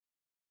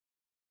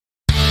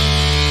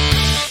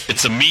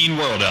It's a mean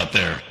world out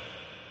there.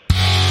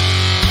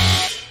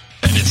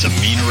 And it's a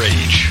meaner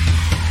age.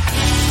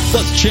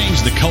 Let's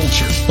change the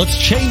culture. Let's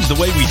change the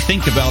way we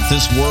think about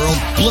this world.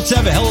 And let's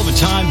have a hell of a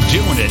time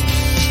doing it.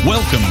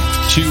 Welcome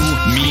to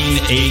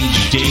Mean Age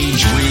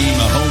Daydream,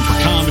 a home for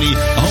comedy,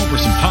 a home for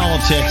some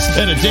politics,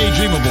 and a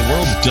daydream of a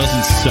world that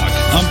doesn't suck.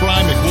 I'm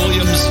Brian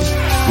McWilliams.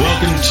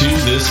 Welcome to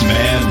this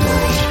mad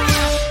world.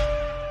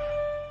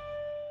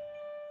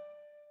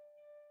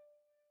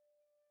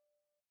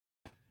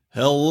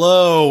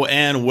 Hello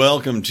and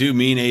welcome to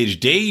Mean Age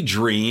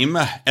Daydream,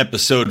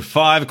 episode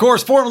 5. Of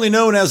course, formerly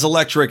known as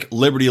Electric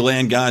Liberty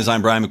Land. Guys,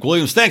 I'm Brian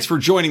McWilliams. Thanks for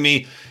joining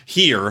me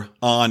here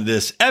on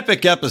this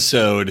epic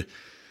episode.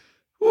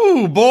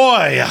 Ooh,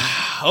 boy.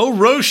 Oh,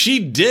 ROE She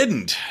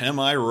Didn't. Am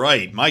I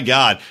right? My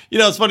God. You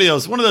know, it's funny,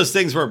 it's one of those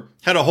things where I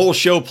had a whole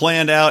show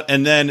planned out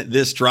and then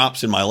this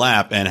drops in my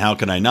lap, and how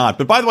can I not?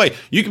 But by the way,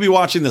 you can be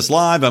watching this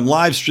live. I'm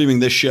live streaming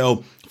this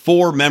show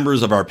for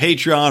members of our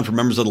Patreon, for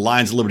members of the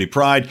Lions of Liberty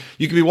Pride.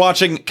 You can be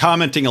watching,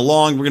 commenting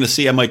along. We're going to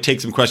see. I might take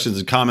some questions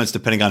and comments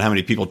depending on how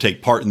many people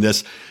take part in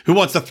this, who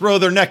wants to throw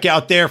their neck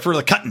out there for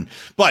the cutting.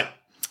 But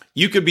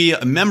you could be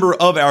a member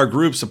of our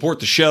group, support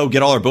the show,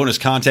 get all our bonus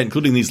content,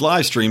 including these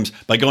live streams,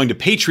 by going to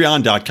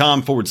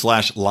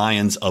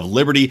patreon.com/Lions of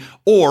Liberty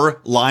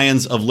or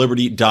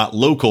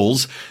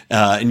lionsofliberty.locals.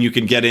 And you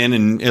can get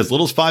in as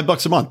little as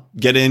 $5 a month.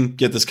 Get in,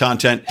 get this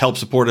content, help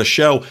support our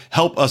show,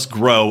 help us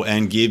grow,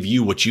 and give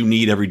you what you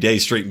need every day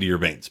straight into your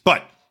veins.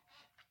 But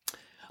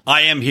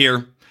I am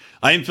here.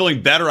 I am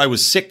feeling better. I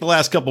was sick the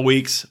last couple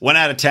weeks, went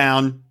out of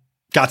town,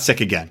 got sick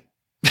again.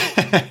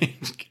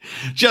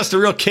 Just a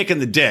real kick in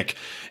the dick.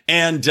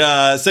 And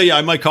so, yeah,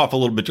 I might cough a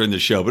little bit during the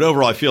show, but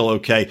overall I feel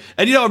okay.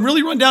 And, you know, I'm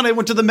really run down. I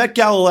went to the Met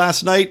Gala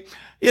last night.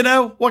 You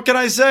know, what can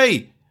I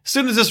say? As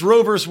soon as this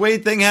Roe versus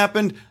Wade thing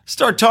happened,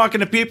 start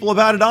talking to people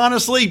about it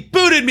honestly,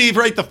 booted me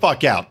right the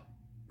fuck out.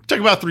 Took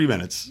about 3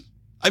 minutes.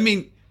 I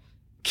mean,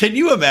 can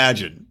you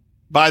imagine?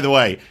 By the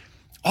way,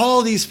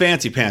 all these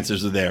fancy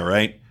pantsers are there,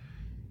 right?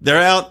 They're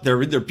out,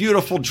 they're in their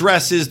beautiful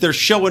dresses, they're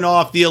showing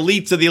off the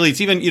elites of the elites.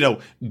 Even, you know,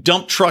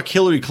 dump truck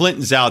Hillary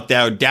Clinton's out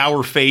there,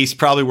 dour face,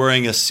 probably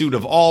wearing a suit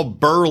of all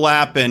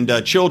burlap and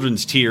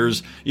children's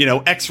tears, you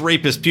know,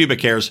 ex-rapist pubic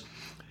hairs.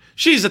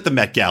 She's at the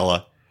Met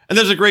Gala. And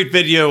there's a great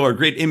video or a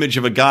great image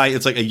of a guy.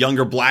 It's like a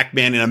younger black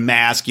man in a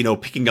mask, you know,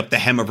 picking up the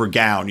hem of her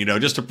gown, you know,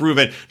 just to prove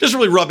it, just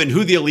really rub in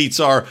who the elites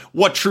are,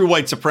 what true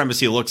white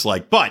supremacy looks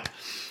like. But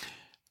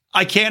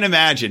I can't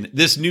imagine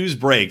this news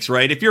breaks,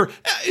 right?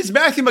 Is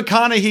Matthew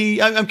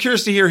McConaughey, I'm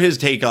curious to hear his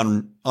take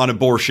on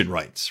abortion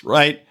rights,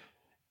 right?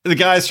 The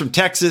guy's from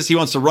Texas. He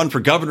wants to run for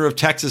governor of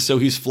Texas, so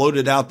he's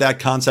floated out that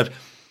concept.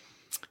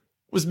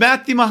 Was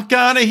Matthew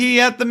McConaughey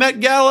at the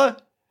Met Gala?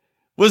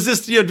 Was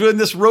this, you know, doing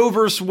this Roe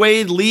versus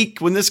Wade leak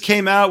when this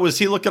came out? Was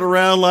he looking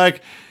around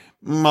like,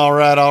 all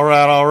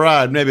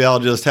right, maybe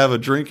I'll just have a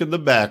drink in the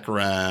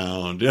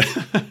background?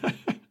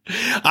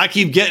 I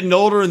keep getting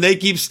older and they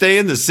keep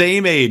staying the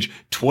same age,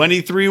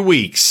 23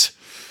 weeks.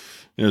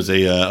 There's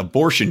a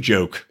abortion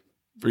joke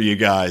for you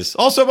guys.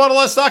 Also bought a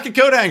lot of stock and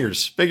coat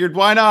hangers. Figured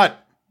why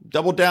not?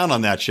 Double down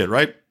on that shit,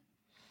 right?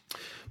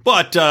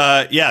 But,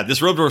 yeah,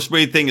 this Roe versus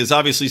Wade thing is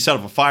obviously set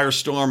up a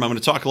firestorm. I'm going to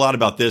talk a lot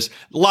about this.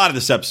 A lot of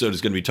this episode is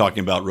going to be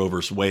talking about Roe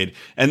versus Wade.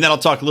 And then I'll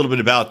talk a little bit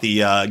about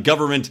the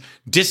government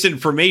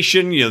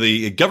disinformation, you know,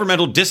 the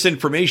Governmental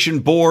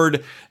Disinformation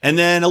Board, and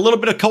then a little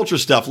bit of culture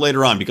stuff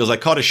later on, because I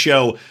caught a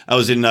show. I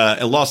was in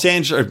Los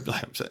Angeles.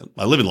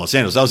 I live in Los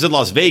Angeles. I was in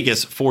Las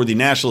Vegas for the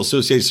National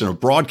Association of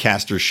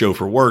Broadcasters show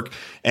for work,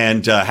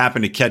 and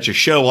happened to catch a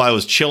show while I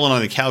was chilling on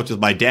the couch with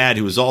my dad,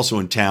 who was also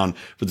in town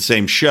for the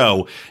same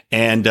show.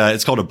 And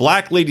it's called a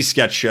Black Lady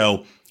Sketch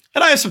Show.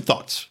 And I have some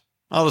thoughts.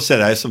 I'll just say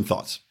that I have some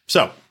thoughts.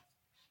 So,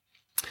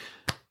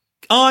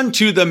 on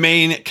to the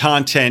main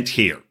content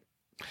here.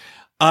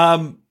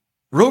 Roe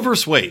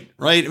versus Wade,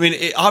 right? I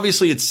mean,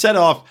 obviously it's set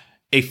off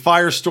a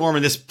firestorm,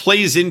 and this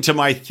plays into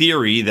my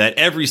theory that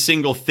every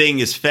single thing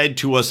is fed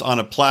to us on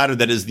a platter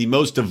that is the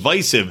most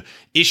divisive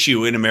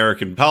issue in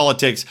American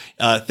politics,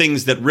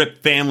 things that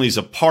rip families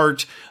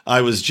apart.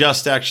 I was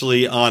just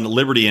actually on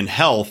Liberty and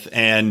Health,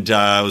 and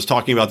I was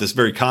talking about this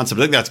very concept.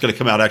 I think that's going to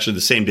come out actually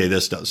the same day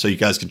this does, so you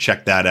guys can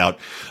check that out.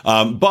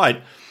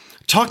 But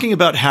talking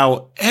about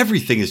how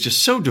everything is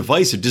just so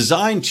divisive,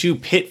 designed to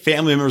pit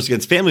family members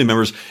against family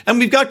members, and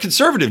we've got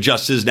conservative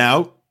justices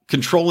now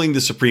controlling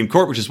the Supreme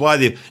Court, which is why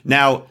they've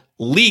now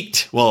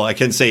leaked, well, I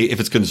can say if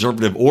it's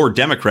conservative or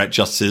Democrat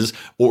justices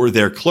or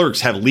their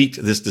clerks have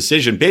leaked this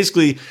decision,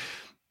 basically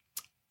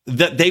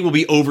that they will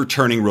be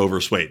overturning Roe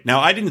versus Wade. Now,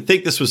 I didn't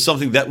think this was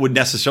something that would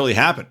necessarily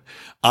happen.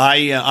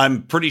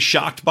 I'm pretty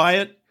shocked by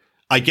it.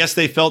 I guess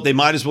they felt they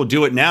might as well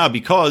do it now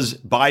because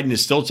Biden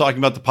is still talking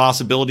about the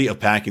possibility of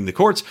packing the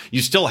courts.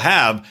 You still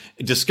have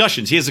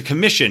discussions. He has a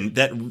commission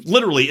that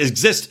literally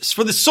exists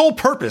for the sole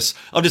purpose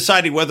of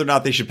deciding whether or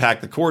not they should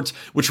pack the courts,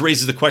 which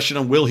raises the question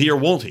on will he or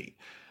won't he?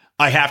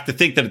 I have to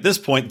think that at this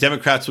point,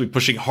 Democrats will be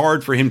pushing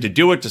hard for him to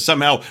do it, to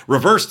somehow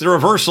reverse the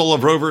reversal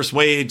of Roe versus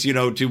Wade, you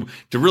know, to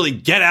really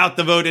get out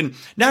the vote. And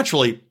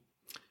naturally,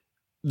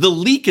 the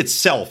leak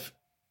itself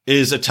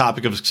is a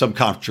topic of some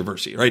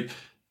controversy, right?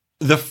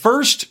 The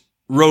first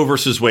Roe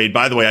versus Wade,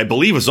 by the way, I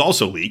believe was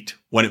also leaked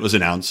when it was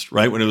announced,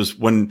 right?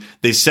 When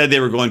they said they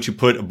were going to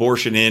put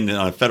abortion in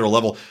on a federal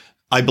level,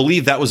 I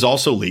believe that was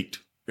also leaked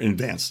in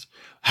advance.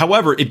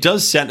 However, it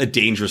does set a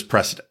dangerous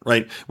precedent,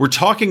 right? We're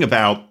talking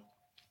about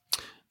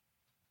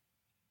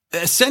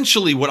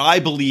essentially what I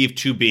believe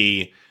to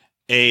be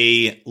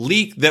a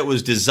leak that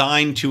was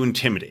designed to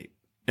intimidate.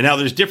 And now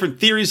there's different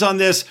theories on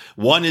this.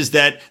 One is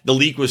that the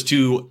leak was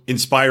to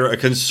inspire a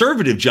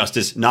conservative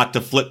justice not to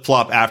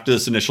flip-flop after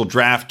this initial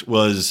draft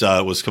was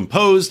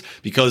composed,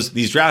 because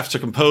these drafts are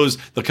composed.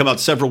 They'll come out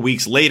several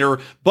weeks later.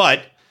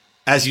 But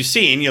as you've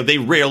seen, they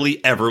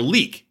rarely ever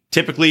leak.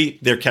 Typically,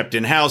 they're kept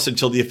in-house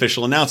until the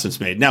official announcement's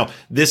made. Now,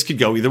 this could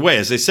go either way.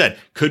 As I said,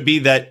 could be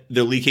that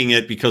they're leaking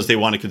it because they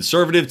want a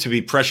conservative to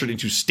be pressured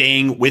into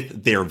staying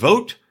with their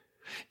vote.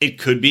 It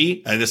could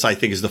be, and this I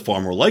think is the far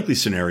more likely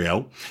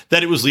scenario,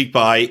 that it was leaked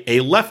by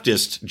a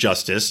leftist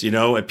justice,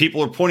 and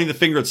people are pointing the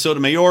finger at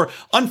Sotomayor.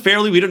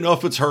 Unfairly, we don't know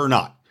if it's her or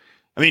not.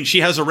 I mean,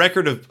 she has a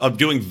record of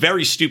doing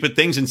very stupid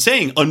things and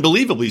saying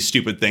unbelievably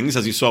stupid things,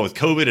 as you saw with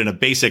COVID, and a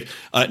basic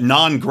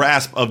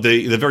non-grasp of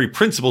the very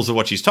principles of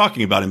what she's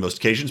talking about in most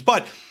occasions.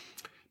 But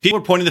people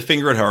are pointing the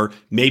finger at her.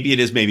 Maybe it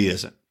is, maybe it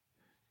isn't.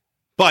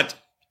 But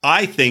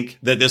I think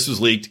that this was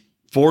leaked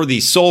for the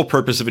sole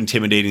purpose of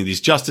intimidating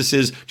these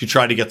justices to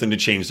try to get them to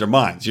change their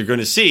minds. You're going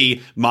to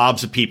see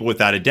mobs of people,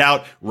 without a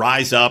doubt,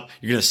 rise up.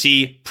 You're going to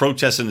see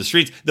protests in the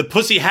streets. The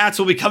pussy hats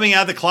will be coming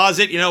out of the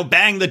closet,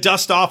 bang the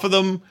dust off of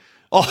them.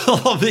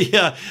 All of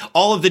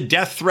the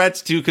death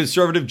threats to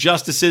conservative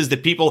justices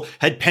that people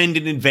had penned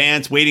in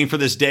advance, waiting for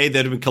this day,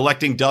 that have been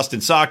collecting dust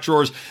in sock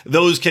drawers,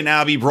 those can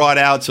now be brought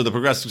out. So the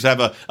progressives have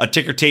a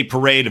ticker tape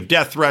parade of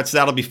death threats.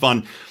 That'll be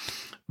fun.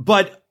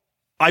 But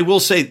I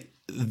will say,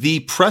 the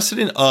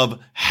precedent of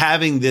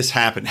having this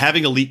happen,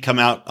 having a leak come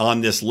out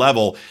on this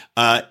level,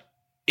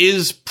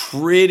 is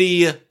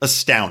pretty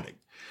astounding.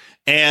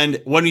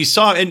 And when you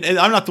saw, and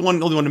I'm not the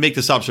only one to make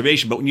this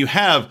observation, but when you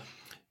have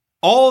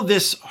all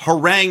this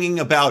haranguing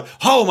about,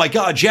 oh my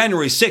God,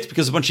 January 6th,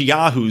 because a bunch of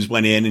yahoos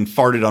went in and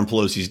farted on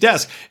Pelosi's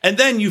desk, and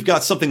then you've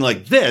got something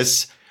like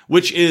this,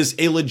 which is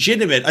a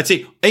legitimate, I'd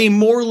say a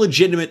more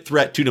legitimate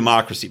threat to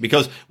democracy.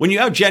 Because when you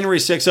have January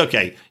 6th,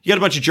 okay, you got a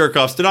bunch of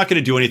jerk-offs. They're not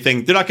going to do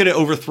anything. They're not going to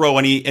overthrow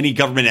any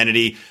government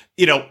entity.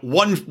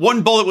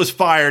 One bullet was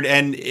fired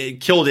and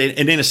it killed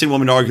an innocent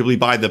woman, arguably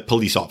by the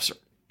police officer,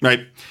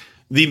 right?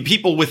 The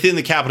people within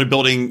the Capitol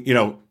building,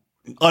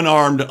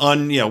 unarmed, they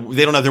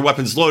don't have their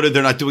weapons loaded.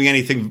 They're not doing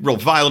anything real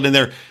violent in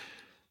there.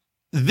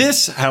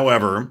 This,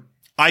 however,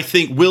 I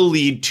think will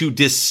lead to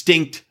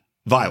distinct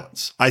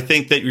violence. I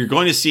think that you're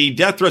going to see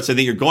death threats. I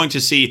think you're going to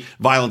see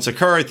violence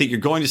occur. I think you're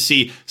going to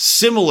see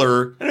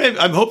similar, and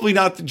I'm hopefully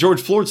not the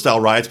George Floyd style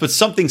riots, but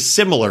something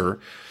similar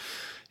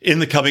in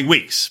the coming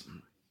weeks,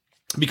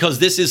 because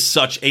this is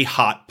such a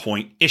hot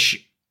point issue,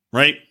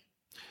 right?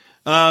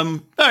 All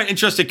right,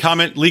 interesting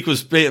comment. Leak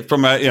was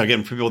from,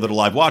 again, for people that are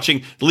live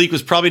watching, the leak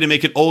was probably to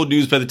make it old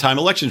news by the time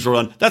elections were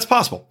on. That's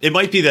possible. It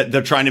might be that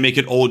they're trying to make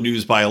it old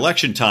news by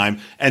election time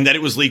and that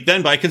it was leaked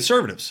then by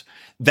conservatives.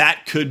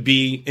 That could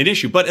be an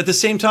issue. But at the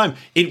same time,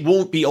 it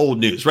won't be old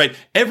news, right?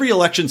 Every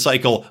election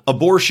cycle,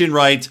 abortion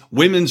rights,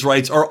 women's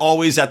rights are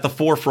always at the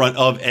forefront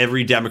of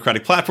every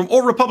Democratic platform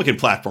or Republican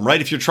platform,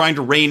 right? If you're trying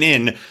to rein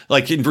in,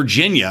 like in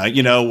Virginia,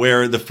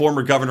 where the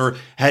former governor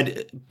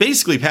had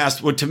basically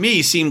passed what to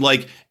me seemed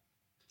like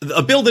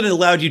a bill that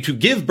allowed you to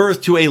give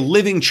birth to a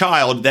living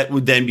child that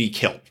would then be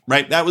killed,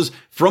 right? That was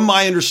from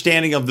my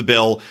understanding of the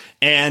bill,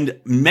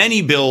 and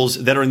many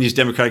bills that are in these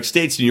Democratic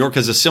states. New York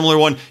has a similar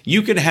one.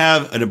 You can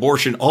have an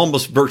abortion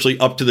almost virtually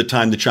up to the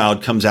time the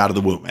child comes out of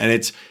the womb. And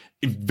it's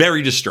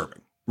very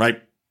disturbing,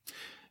 right?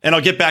 And I'll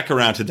get back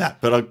around to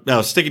that,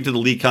 but sticking to the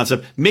leak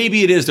concept,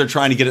 maybe it is they're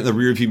trying to get it in the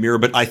rearview mirror,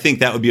 but I think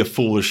that would be a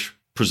foolish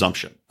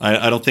presumption.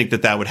 I don't think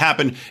that would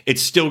happen.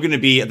 It's still going to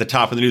be at the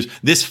top of the news.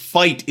 This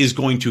fight is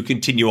going to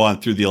continue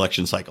on through the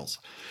election cycles.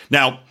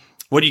 Now,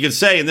 what you can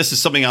say, and this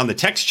is something on the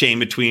text chain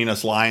between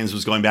us Lions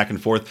was going back and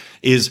forth,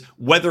 is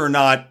whether or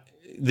not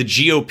the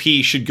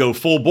GOP should go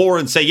full bore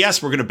and say,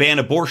 yes, we're going to ban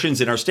abortions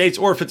in our states,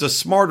 or if it's a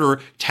smarter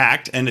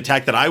tact, and a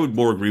tact that I would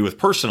more agree with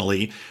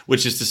personally,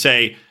 which is to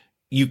say,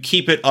 you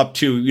keep it up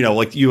to,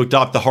 like you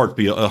adopt the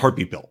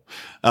heartbeat bill.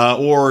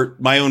 Or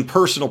my own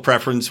personal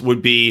preference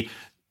would be,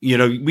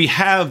 we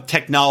have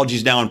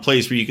technologies now in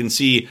place where you can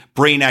see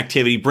brain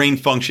activity, brain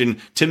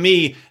function. To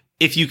me,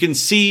 if you can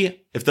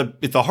see if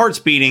the heart's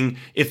beating,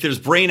 if there's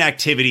brain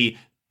activity,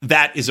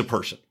 that is a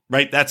person,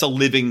 right? That's a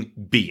living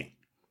being.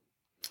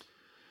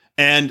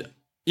 And,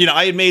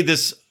 I had made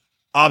this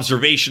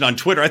observation on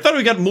Twitter. I thought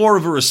we got more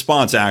of a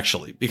response,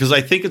 actually, because I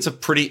think it's a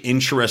pretty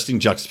interesting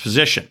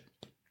juxtaposition.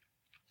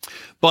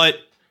 But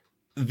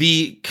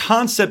the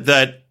concept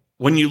that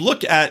when you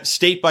look at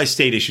state by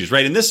state issues,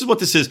 right? And this is what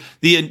this is,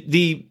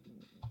 the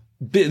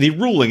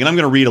ruling, and I'm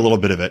going to read a little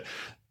bit of it.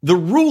 The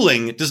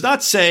ruling does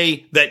not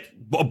say that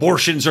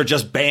abortions are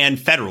just banned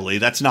federally.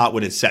 That's not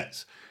what it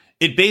says.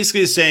 It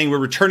basically is saying we're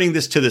returning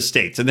this to the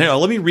states. And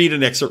let me read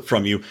an excerpt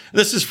from you.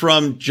 This is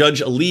from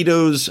Judge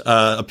Alito's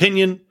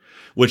opinion.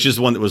 which is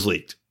the one that was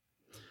leaked.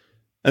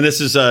 And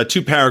this is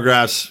 2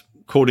 paragraphs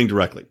quoting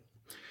directly.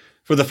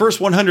 For the first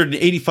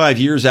 185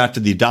 years after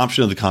the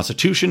adoption of the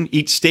Constitution,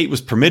 each state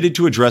was permitted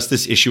to address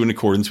this issue in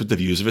accordance with the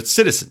views of its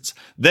citizens.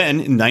 Then,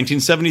 in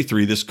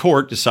 1973, this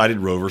court decided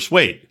Roe v.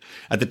 Wade.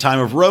 At the time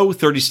of Roe,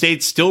 30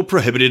 states still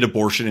prohibited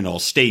abortion in all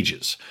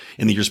stages.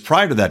 In the years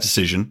prior to that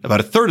decision,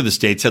 about a third of the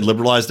states had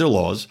liberalized their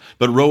laws,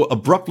 but Roe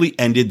abruptly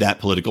ended that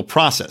political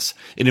process.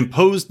 It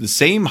imposed the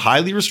same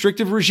highly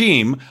restrictive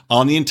regime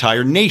on the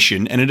entire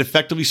nation, and it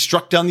effectively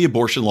struck down the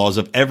abortion laws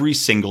of every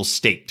single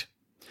state.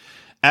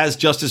 As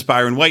Justice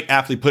Byron White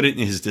aptly put it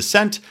in his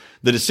dissent,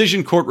 the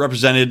decision court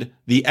represented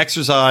the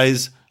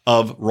exercise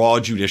of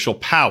raw judicial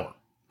power.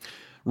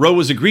 Roe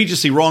was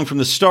egregiously wrong from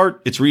the start,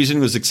 its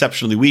reasoning was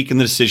exceptionally weak, and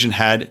the decision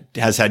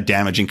has had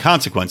damaging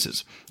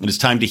consequences. It is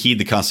time to heed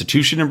the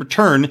Constitution and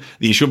return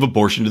the issue of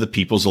abortion to the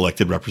people's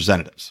elected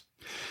representatives.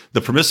 The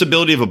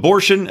permissibility of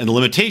abortion and the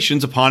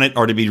limitations upon it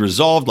are to be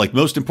resolved, like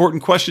most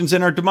important questions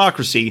in our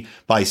democracy,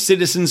 by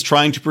citizens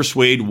trying to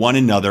persuade one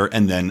another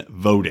and then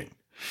voting.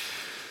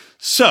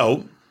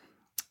 So,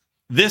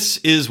 this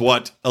is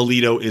what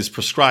Alito is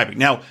prescribing.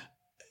 Now,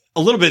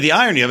 a little bit of the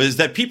irony of it is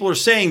that people are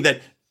saying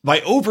that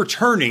by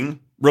overturning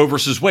Roe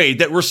versus Wade,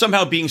 that we're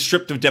somehow being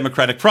stripped of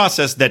democratic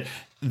process, that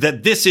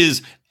this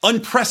is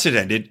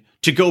unprecedented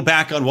to go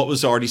back on what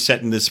was already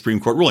set in the Supreme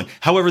Court ruling.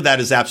 However,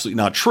 that is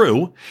absolutely not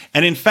true.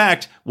 And in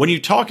fact, when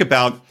you talk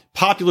about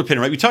popular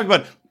opinion, right, we talk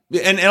about,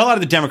 and a lot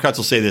of the Democrats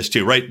will say this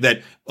too, right,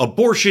 that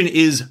abortion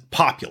is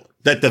popular,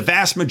 that the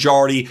vast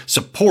majority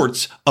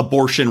supports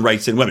abortion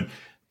rights in women.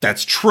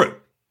 That's true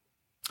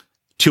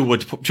to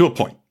a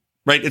point,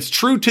 right? It's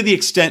true to the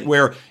extent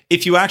where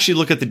if you actually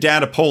look at the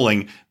data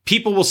polling,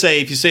 people will say,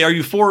 if you say, are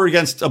you for or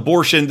against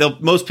abortion?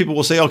 Most people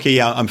will say, okay,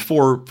 yeah, I'm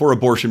for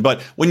abortion.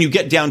 But when you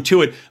get down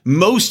to it,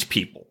 most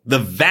people, the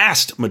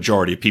vast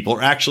majority of people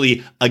are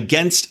actually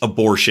against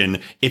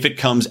abortion if it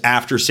comes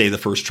after, say, the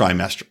first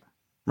trimester.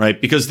 Right?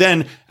 Because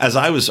then, as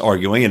I was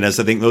arguing, and as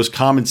I think most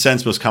common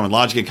sense, most common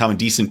logic, and common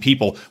decent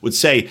people would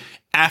say,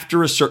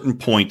 after a certain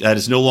point, that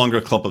is no longer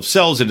a clump of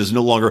cells. It is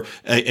no longer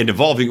an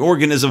evolving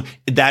organism.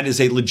 That is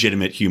a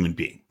legitimate human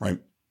being, right?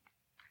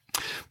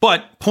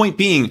 But point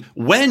being,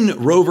 when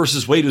Roe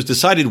versus Wade was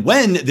decided,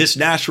 when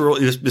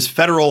this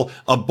federal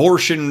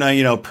abortion,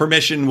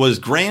 permission was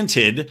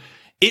granted,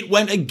 it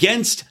went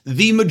against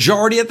the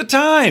majority at the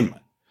time.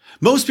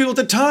 Most people at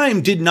the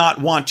time did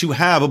not want to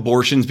have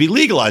abortions be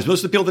legalized.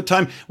 Most of the people at the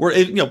time were,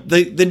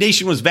 the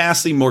nation was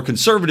vastly more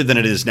conservative than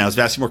it is now. It's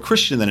vastly more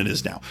Christian than it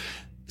is now.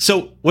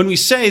 So when we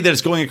say that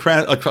it's going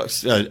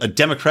across a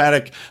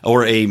democratic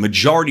or a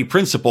majority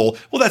principle,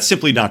 well, that's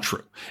simply not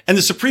true. And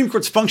the Supreme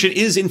Court's function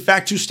is, in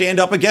fact, to stand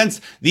up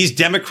against these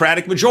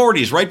democratic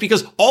majorities, right?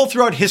 Because all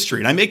throughout history,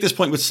 and I make this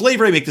point with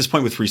slavery, I make this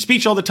point with free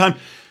speech all the time,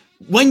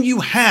 when you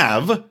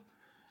have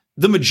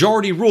the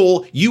majority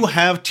rule, you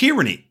have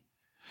tyranny.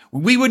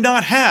 We would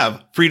not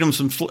have freedoms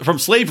from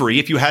slavery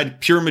if you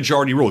had pure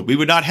majority rule. We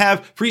would not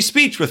have free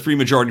speech with free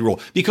majority rule,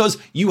 because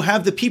you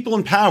have the people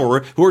in power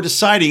who are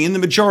deciding in the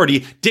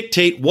majority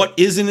dictate what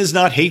is and is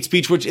not hate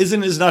speech, which is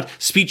and is not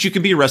speech you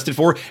can be arrested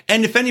for.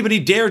 And if anybody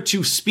dared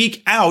to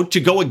speak out to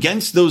go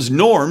against those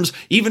norms,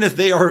 even if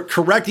they are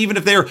correct, even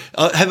if they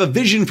have a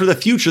vision for the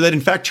future that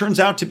in fact turns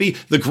out to be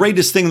the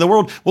greatest thing in the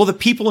world, well, the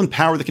people in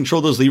power that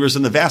control those levers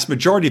and the vast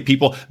majority of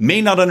people may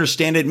not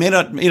understand it, may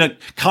not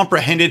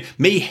comprehend it,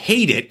 may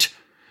hate it,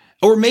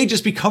 or may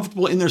just be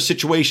comfortable in their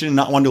situation and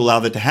not want to allow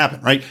that to happen,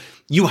 right?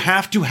 You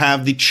have to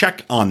have the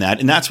check on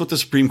that, and that's what the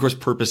Supreme Court's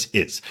purpose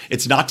is.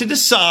 It's not to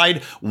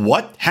decide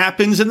what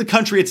happens in the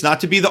country. It's not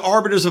to be the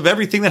arbiters of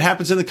everything that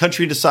happens in the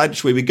country and decide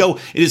which way we go.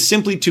 It is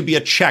simply to be a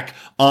check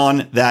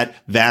on that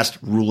vast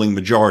ruling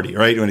majority,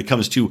 right, when it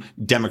comes to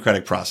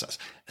democratic process.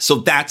 So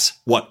that's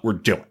what we're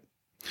doing.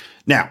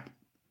 Now,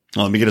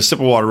 let me get a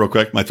sip of water real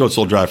quick. My throat's a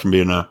little dry from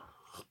being, I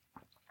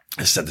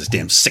said this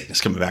damn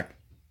sickness coming back.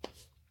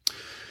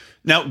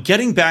 Now,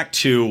 getting back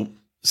to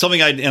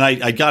something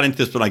I got into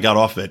this, but I got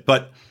off of it,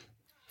 but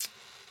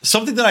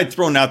something that I'd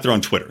thrown out there on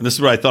Twitter, and this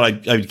is where I thought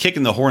I'd kick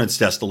in the hornet's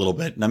nest a little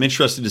bit, and I'm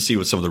interested to see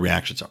what some of the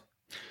reactions are.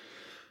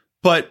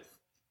 But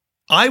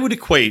I would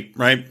equate,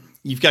 right,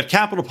 you've got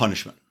capital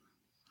punishment.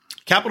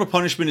 Capital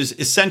punishment is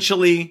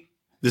essentially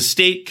the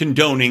state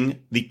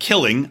condoning the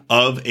killing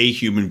of a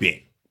human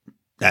being.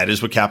 That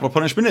is what capital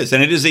punishment is,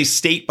 and it is a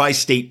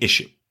state-by-state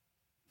issue.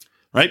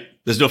 Right?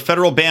 There's no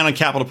federal ban on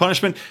capital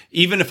punishment,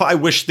 even if I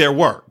wish there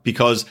were,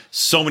 because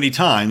so many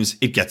times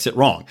it gets it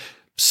wrong.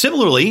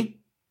 Similarly,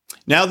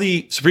 now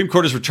the Supreme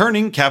Court is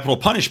returning capital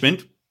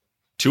punishment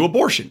to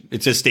abortion.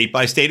 It's a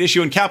state-by-state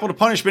issue, and capital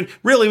punishment,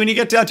 really, when you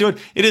get down to it,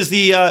 it is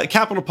the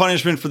capital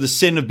punishment for the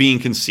sin of being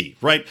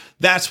conceived, right?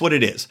 That's what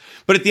it is.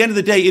 But at the end of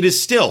the day, it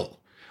is still,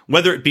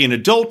 whether it be an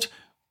adult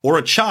or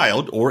a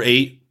child or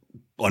a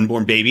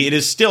unborn baby, it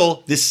is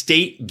still the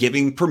state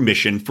giving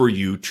permission for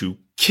you to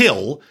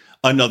kill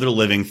another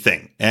living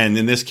thing. And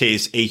in this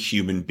case, a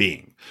human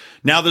being.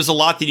 Now, there's a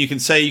lot that you can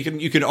say.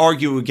 You can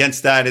argue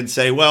against that and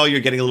say, well,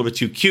 you're getting a little bit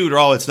too cute, or,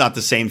 oh, it's not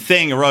the same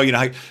thing, or,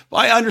 oh,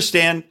 I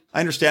understand.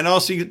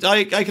 Also,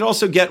 I can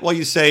also get why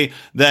you say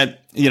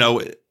that,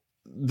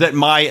 that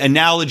my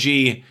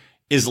analogy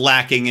is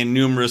lacking in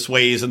numerous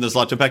ways and there's a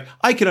lot to unpack.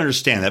 I can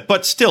understand that.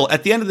 But still,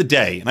 at the end of the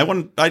day,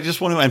 and I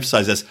just want to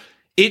emphasize this,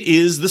 it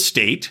is the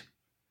state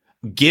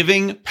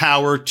giving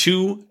power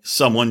to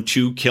someone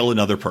to kill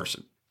another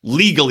person,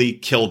 legally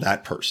kill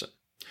that person.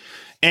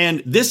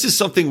 And this is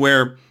something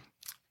where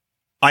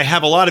I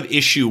have a lot of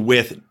issue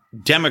with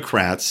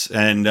Democrats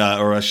and,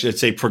 or I should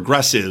say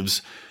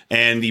progressives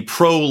and the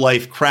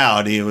pro-life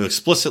crowd,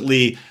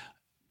 explicitly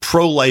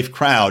pro-life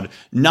crowd,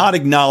 not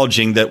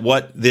acknowledging that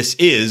what this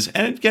is,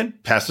 and again,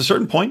 past a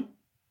certain point,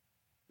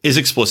 is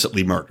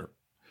explicitly murder.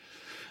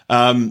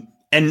 And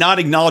not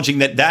acknowledging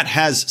that that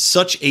has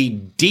such a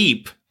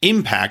deep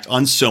impact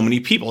on so many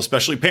people,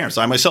 especially parents.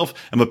 I myself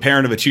am a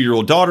parent of a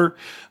 2-year-old daughter.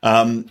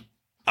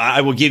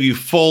 I will give you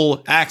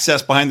full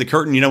access behind the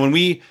curtain. When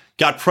we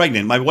got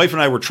pregnant, my wife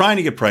and I were trying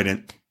to get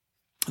pregnant.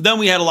 Then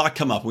we had a lot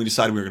come up and we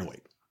decided we were going to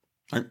wait.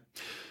 Right?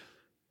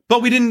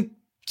 But we didn't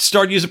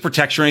start using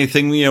protection or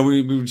anything.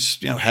 We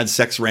just, had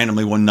sex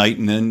randomly one night,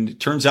 and then it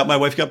turns out my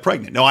wife got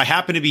pregnant. Now, I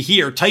happen to be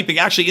here typing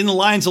actually in the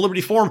Lions of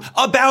Liberty forum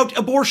about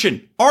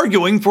abortion,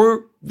 arguing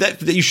for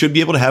that you should be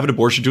able to have an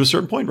abortion to a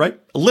certain point, right?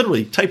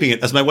 Literally typing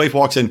it as my wife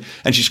walks in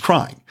and she's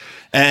crying.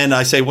 And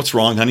I say, "What's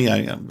wrong, honey?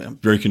 I'm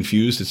very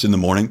confused. It's in the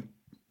morning."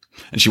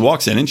 And she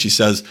walks in and she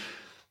says,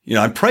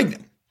 "I'm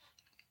pregnant."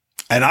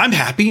 And I'm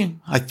happy.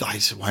 I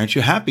said, "Why aren't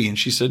you happy?" And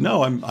she said,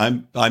 "No,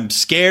 I'm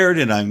scared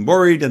and I'm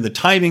worried and the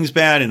timing's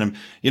bad. And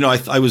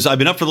I've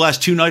been up for the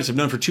last 2 nights. I've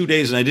been up for 2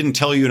 days and I didn't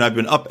tell you. And I've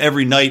been up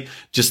every night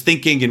just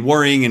thinking and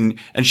worrying."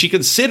 And she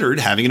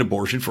considered having an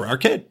abortion for our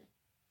kid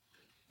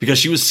because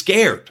she was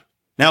scared.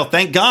 Now,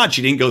 thank God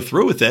she didn't go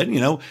through with it,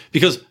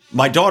 because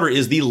my daughter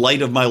is the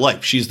light of my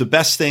life. She's the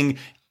best thing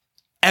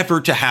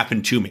ever to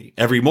happen to me.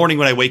 Every morning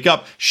when I wake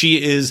up,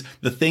 she is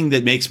the thing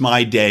that makes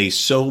my day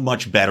so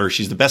much better.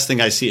 She's the best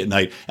thing I see at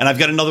night. And I've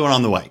got another one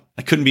on the way.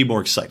 I couldn't be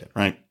more excited,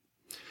 right?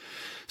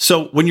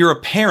 So when you're a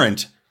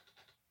parent,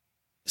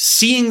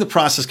 seeing the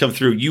process come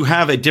through, you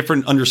have a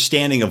different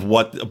understanding of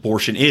what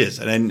abortion is.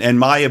 And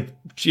my,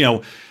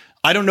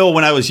 I don't know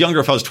when I was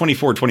younger, if I was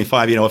 24 or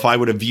 25, if I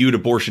would have viewed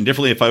abortion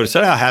differently, if I would have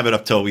said, I'll have it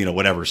up till,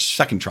 whatever,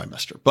 second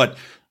trimester. But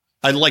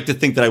I'd like to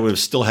think that I would have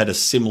still had a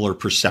similar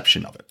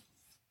perception of it.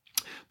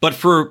 But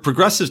for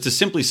progressives to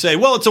simply say,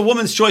 well, it's a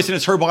woman's choice and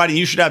it's her body,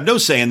 you should have no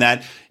say in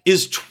that,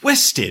 is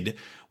twisted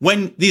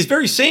when these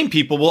very same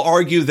people will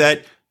argue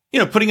that,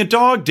 putting a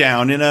dog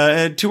down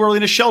too early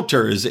in a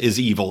shelter is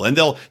evil. And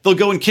they'll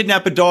go and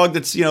kidnap a dog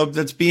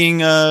that's being,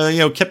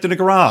 kept in a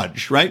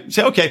garage, right?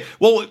 Say, okay,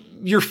 well,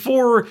 you're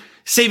for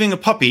saving a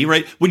puppy,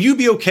 right? Would you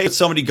be okay with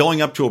somebody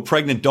going up to a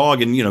pregnant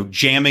dog and,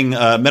 jamming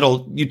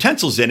metal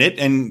utensils in it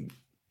and,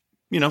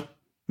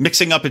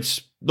 mixing up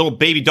its little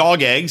baby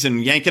dog eggs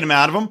and yanking them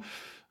out of them?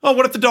 Oh,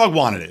 what if the dog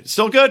wanted it?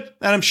 Still good?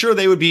 And I'm sure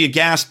they would be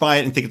aghast by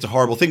it and think it's a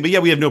horrible thing. But yeah,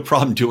 we have no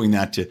problem doing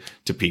that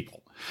to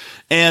people.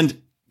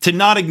 And to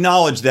not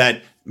acknowledge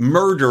that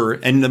murder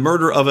and the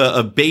murder of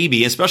a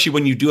baby, especially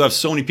when you do have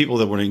so many people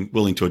that are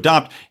willing to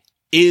adopt,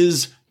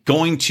 is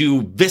going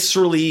to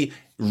viscerally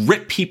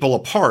rip people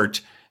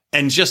apart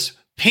and just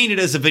paint it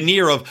as a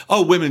veneer of,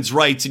 oh, women's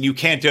rights and you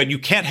can't do it. You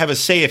can't have a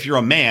say if you're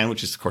a man,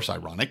 which is, of course,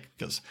 ironic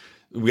because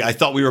I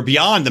thought we were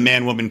beyond the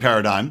man-woman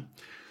paradigm.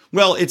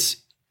 Well, it's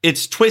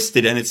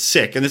twisted and it's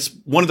sick. And it's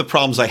one of the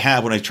problems I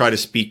have when I try to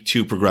speak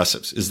to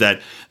progressives is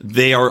that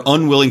they are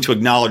unwilling to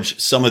acknowledge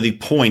some of the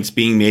points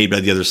being made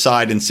by the other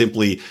side and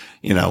simply,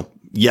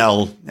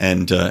 yell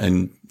and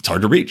it's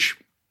hard to reach.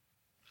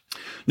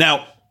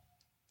 Now, a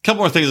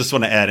couple more things I just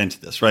want to add into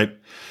this, right?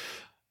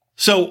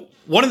 So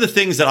one of the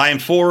things that I am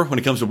for when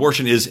it comes to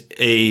abortion is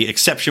a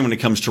exception when it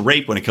comes to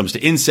rape, when it comes to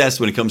incest,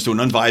 when it comes to an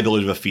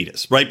unviability of a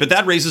fetus, right? But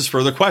that raises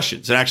further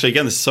questions. And actually,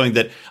 again, this is something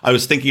that I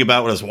was thinking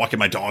about when I was walking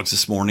my dogs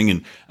this morning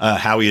and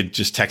Howie had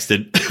just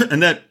texted.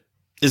 And that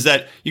is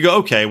that you go,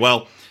 okay,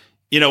 well,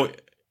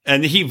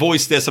 and he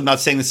voiced this. I'm not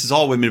saying this is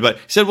all women, but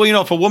he said,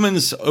 well, if a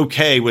woman's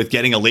okay with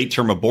getting a late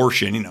term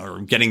abortion, or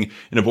getting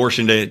an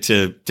abortion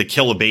to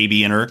kill a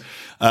baby in her,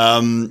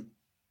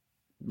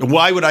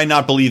 why would I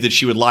not believe that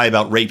she would lie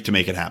about rape to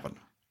make it happen?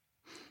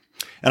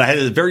 And I had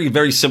a very,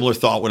 very similar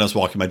thought when I was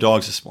walking my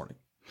dogs this morning.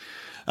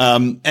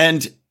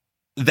 And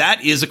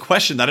that is a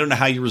question that I don't know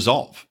how you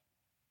resolve.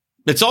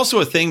 It's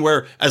also a thing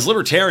where, as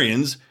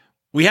libertarians,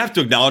 we have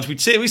to acknowledge, we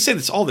say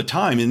this all the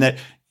time, in that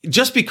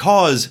just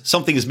because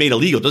something is made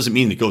illegal doesn't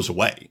mean it goes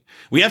away.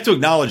 We have to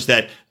acknowledge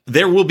that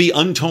there will be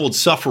untold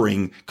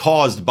suffering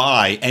caused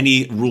by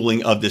any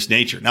ruling of this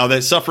nature. Now,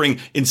 that suffering,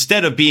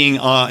 instead of being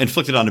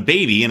inflicted on a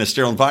baby in a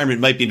sterile environment,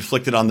 might be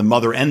inflicted on the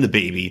mother and the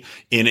baby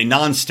in a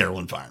non-sterile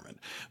environment.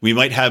 We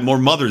might have more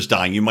mothers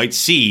dying. You might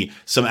see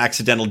some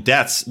accidental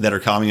deaths that are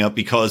coming up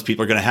because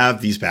people are going to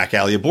have these back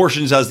alley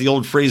abortions, as the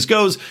old phrase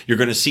goes. You're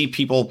going to see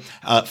people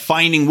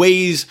finding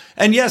ways.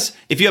 And yes,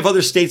 if you have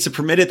other states that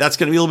permit it, that's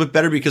going to be a little bit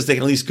better because they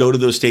can at least go to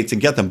those states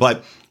and get them.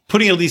 But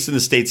putting it at least in the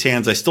state's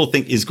hands, I still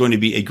think is going to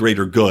be a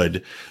greater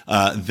good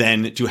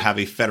than to have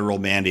a federal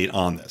mandate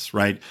on this,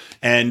 right?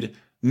 And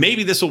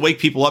maybe this will wake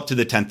people up to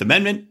the 10th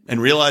Amendment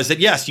and realize that,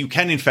 yes, you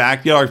can, in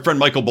fact, our friend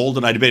Michael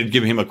Bolden, I debated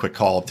giving him a quick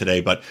call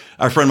today, but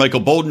our friend Michael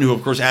Bolden, who,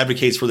 of course,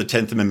 advocates for the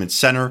 10th Amendment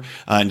Center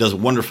and does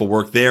wonderful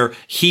work there,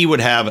 he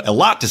would have a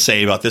lot to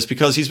say about this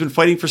because he's been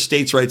fighting for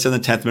states' rights and the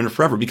 10th Amendment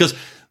forever, because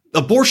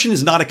abortion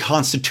is not a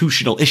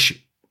constitutional issue.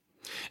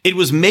 It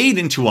was made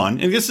into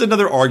one, and this is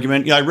another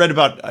argument. I read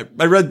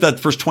the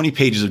first 20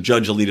 pages of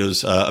Judge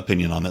Alito's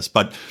opinion on this,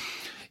 but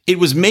it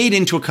was made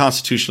into a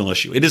constitutional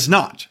issue. It is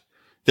not.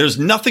 There's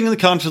nothing in the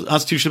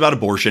Constitution about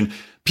abortion.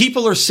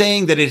 People are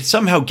saying that it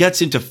somehow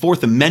gets into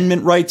Fourth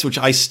Amendment rights, which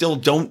I still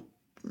don't.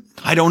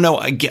 I don't know.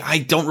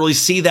 I don't really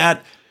see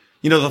that.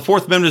 The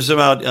Fourth Amendment is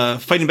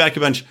about fighting back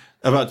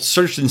about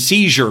search and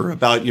seizure,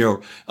 about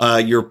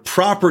your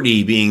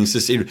property being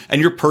sustained,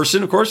 and your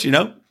person, of course.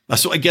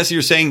 So I guess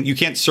you're saying you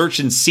can't search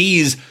and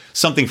seize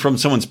something from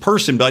someone's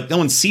person, but no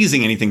one's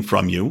seizing anything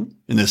from you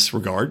in this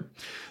regard.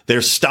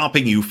 They're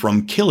stopping you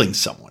from killing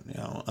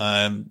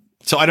someone.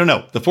 So I don't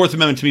know. The Fourth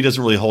Amendment to me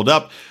doesn't really hold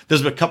up.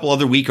 There's a couple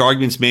other weak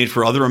arguments made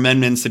for other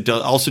amendments that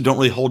also don't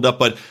really hold up.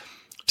 But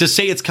to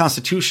say it's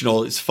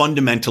constitutional is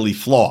fundamentally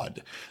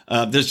flawed.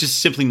 There's just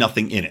simply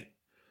nothing in it.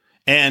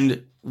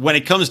 And when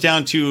it comes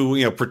down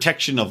to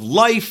protection of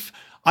life,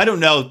 I don't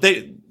know.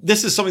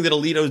 This is something that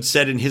Alito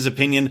said in his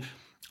opinion.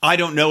 I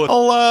don't know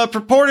if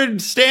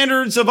purported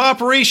standards of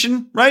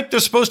operation, right? They're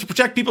supposed to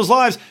protect people's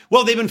lives.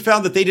 Well, they've been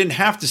found that they didn't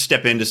have to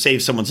step in to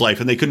save someone's life,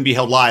 and they couldn't be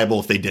held liable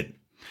if they didn't.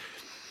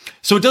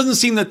 So it doesn't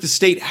seem that the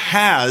state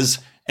has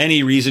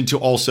any reason to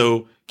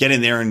also get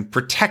in there and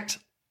protect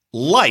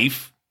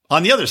life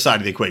on the other side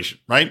of the equation,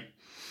 right?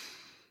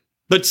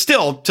 But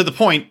still, to the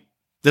point,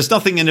 there's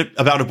nothing in it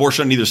about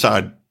abortion on either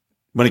side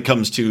when it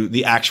comes to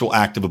the actual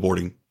act of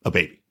aborting a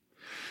baby.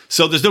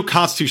 So there's no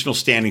constitutional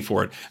standing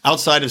for it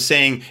outside of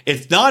saying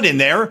it's not in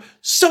there,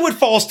 so it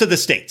falls to the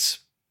states,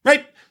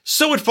 right?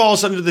 So it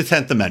falls under the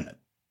 10th Amendment.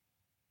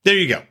 There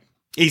you go.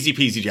 Easy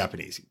peasy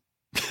Japanesey.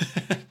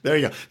 There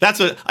you go. That's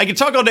what I can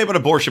talk all day about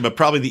abortion, but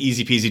probably the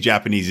easy peasy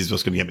Japanese is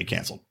what's going to get me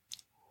canceled.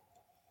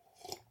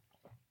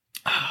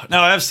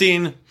 Now, I've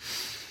seen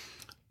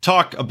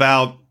talk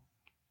about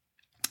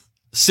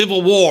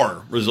civil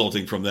war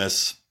resulting from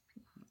this.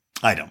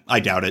 I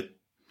doubt it.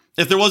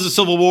 If there was a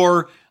civil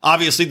war,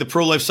 obviously the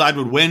pro-life side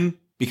would win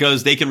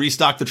because they can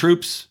restock the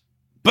troops.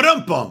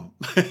 Ba-dum-bum.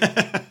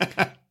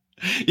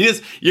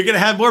 You're going to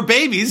have more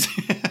babies.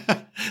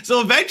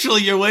 So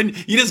eventually you win.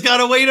 You just got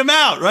to wait them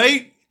out,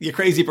 right? You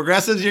crazy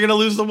progressives, you're going to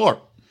lose the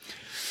war.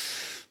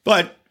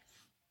 But,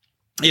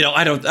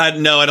 I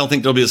don't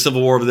think there'll be a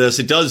civil war over this.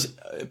 It does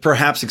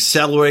perhaps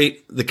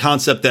accelerate the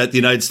concept that the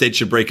United States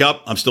should break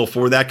up. I'm still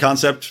for that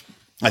concept.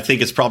 I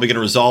think it's probably going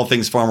to resolve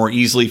things far more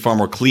easily, far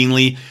more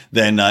cleanly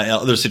than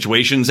other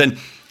situations. And,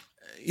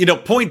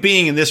 point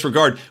being in this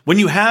regard, when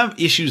you have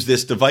issues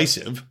this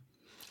divisive,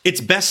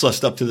 it's best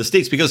left up to the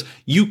states because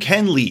you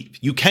can leave.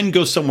 You can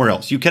go somewhere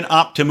else. You can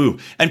opt to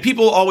move. And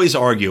people always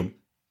argue,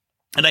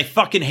 and I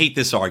fucking hate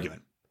this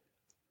argument.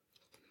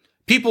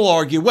 People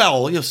argue,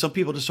 well, some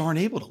people just aren't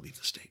able to leave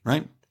the state,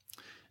 right?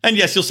 And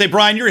yes, you'll say,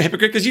 Brian, you're a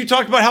hypocrite because you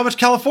talked about how much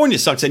California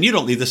sucks and you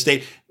don't leave the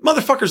state.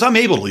 Motherfuckers, I'm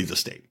able to leave the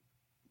state.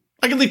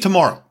 I can leave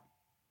tomorrow.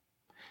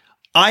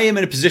 I am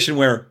in a position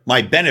where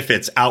my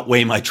benefits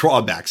outweigh my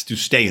drawbacks to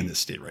stay in this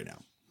state right now.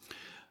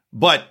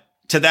 But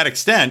to that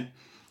extent,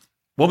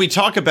 when we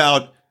talk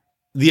about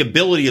the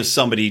ability of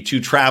somebody to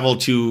travel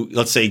to,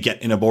 let's say,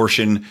 get an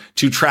abortion,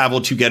 to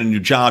travel to get a new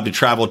job, to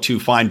travel to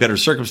find better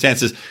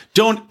circumstances,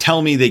 don't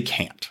tell me they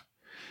can't.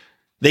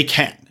 They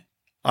can.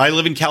 I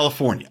live in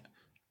California.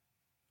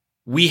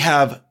 We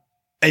have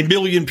 1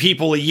 million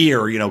people a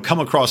year, come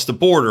across the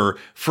border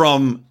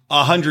from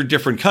 100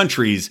 different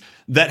countries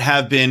that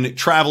have been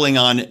traveling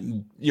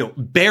on,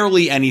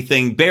 barely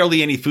anything,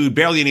 barely any food,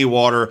 barely any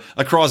water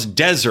across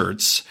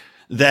deserts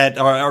that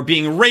are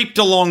being raped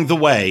along the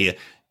way.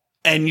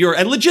 And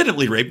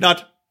legitimately raped,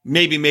 not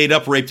maybe made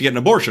up rape to get an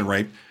abortion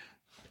rape.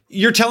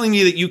 You're telling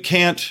me that you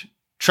can't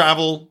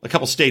travel a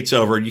couple states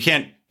over. You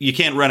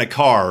can't rent a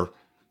car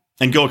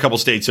and go a couple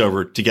states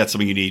over to get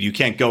something you need. You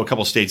can't go a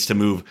couple states to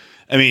move.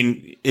 I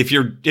mean, if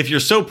you're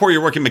so poor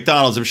you're working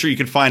McDonald's, I'm sure you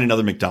could find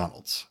another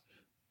McDonald's,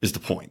 is the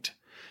point.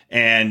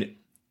 And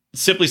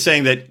simply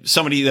saying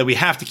that we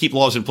have to keep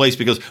laws in place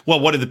because,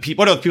 well, what are the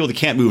people that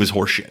can't move is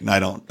horseshit. And I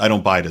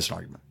don't buy it as an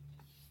argument.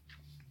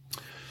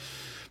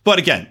 But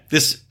again,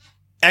 this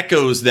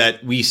echoes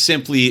that we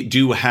simply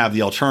do have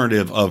the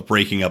alternative of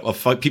breaking up,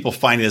 of people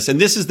finding this.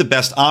 And this is the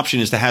best option,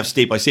 is to have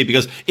state by state,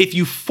 because if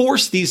you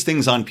force these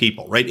things on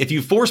people, right? If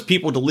you force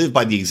people to live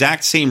by the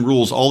exact same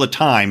rules all the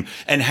time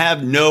and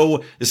have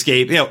no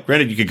escape,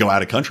 granted, you could go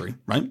out of country,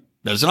 right?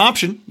 There's an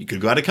option. You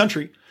could go out of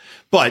country,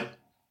 but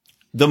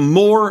the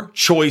more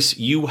choice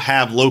you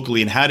have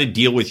locally and how to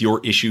deal with your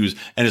issues,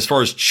 and as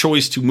far as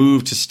choice to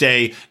move, to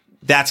stay,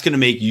 that's going to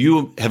make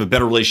you have a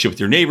better relationship with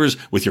your neighbors,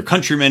 with your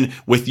countrymen,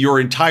 with your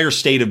entire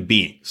state of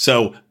being.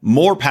 So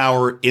more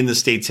power in the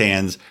state's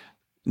hands,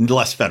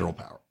 less federal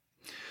power.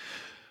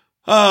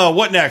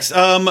 What next?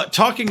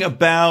 Talking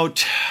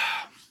about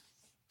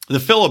the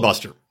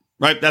filibuster,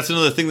 right? That's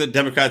another thing that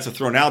Democrats have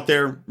thrown out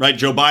there, right?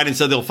 Joe Biden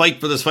said they'll fight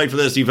for this, fight for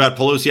this. You've had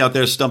Pelosi out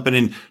there stumping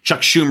and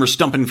Chuck Schumer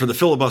stumping for the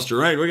filibuster,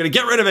 right? We're going to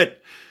get rid of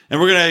it. And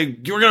we're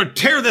going to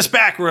tear this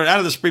back. We're out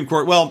of the Supreme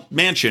Court. Well,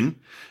 Manchin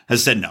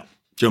has said no.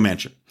 Joe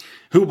Manchin,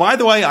 who, by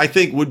the way, I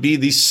think would be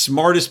the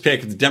smartest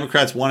pick if the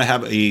Democrats want to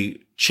have a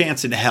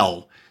chance in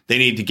hell. They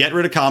need to get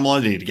rid of Kamala.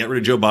 They need to get rid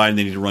of Joe Biden.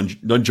 They need to run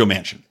Joe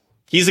Manchin.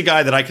 He's a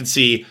guy that I could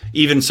see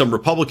even some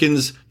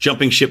Republicans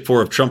jumping ship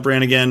for if Trump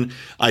ran again.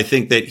 I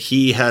think that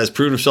he has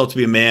proven himself to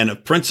be a man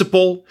of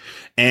principle,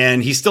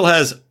 and he still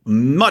has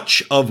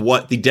much of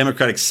what the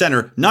Democratic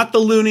center, not the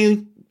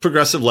loony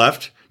progressive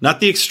left,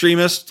 not the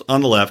extremists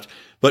on the left,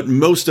 but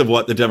most of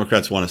what the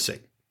Democrats want to see.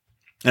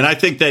 And I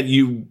think that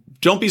you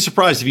don't be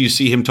surprised if you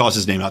see him toss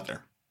his name out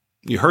there.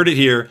 You heard it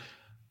here.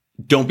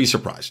 Don't be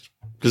surprised,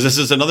 because this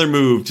is another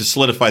move to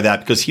solidify that,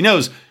 because he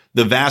knows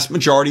the vast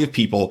majority of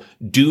people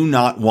do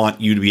not want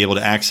you to be able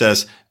to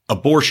access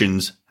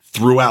abortions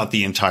throughout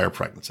the entire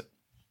pregnancy.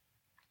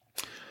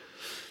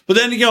 But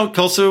then,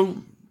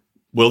 also,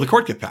 will the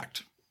court get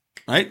packed?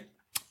 Right?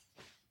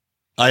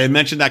 I had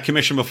mentioned that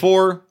commission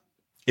before.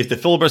 If the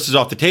filibuster is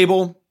off the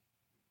table,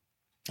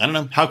 I don't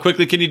know. How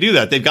quickly can you do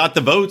that? They've got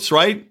the votes,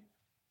 right?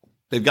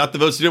 They've got the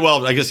votes to do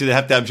well. I guess they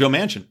have to have Joe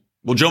Manchin.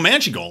 Will Joe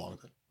Manchin go along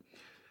with it?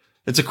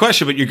 It's a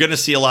question, but you're going to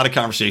see a lot of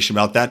conversation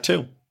about that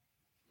too.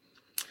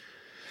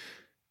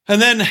 And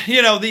then,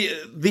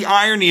 the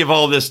irony of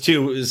all this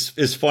too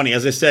is funny.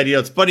 As I said,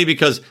 it's funny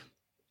because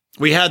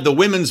we had the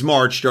Women's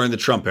March during the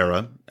Trump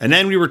era, and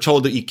then we were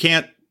told that you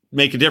can't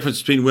make a difference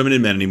between women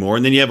and men anymore.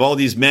 And then you have all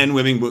these men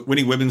winning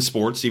women's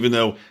sports, even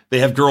though they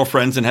have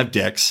girlfriends and have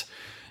dicks.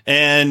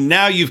 And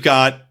now you've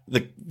got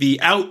the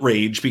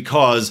outrage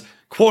because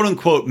quote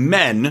unquote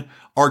men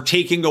are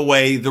taking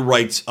away the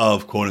rights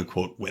of quote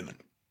unquote women.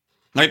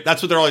 Right?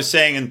 That's what they're always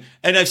saying.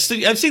 And I've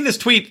seen this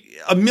tweet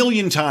a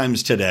million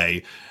times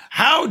today.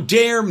 How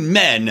dare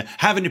men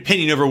have an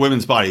opinion over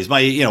women's bodies?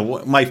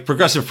 My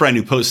progressive friend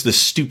who posts the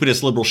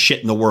stupidest liberal shit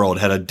in the world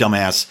had a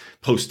dumbass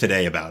post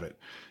today about it.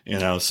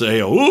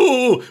 Say,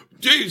 oh,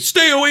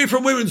 stay away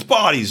from women's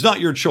bodies, not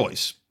your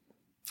choice.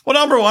 Well,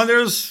 number one,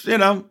 there's,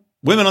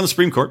 women on the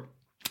Supreme Court.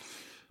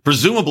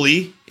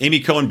 Presumably, Amy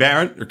Coney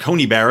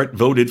Barrett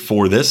voted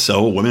for this.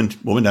 So a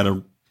woman had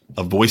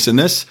a voice in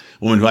this.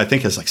 A woman who I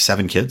think has like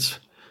 7 kids.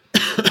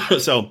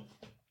 So,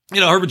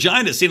 her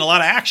vagina's seen a lot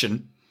of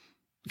action.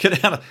 Could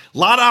have had a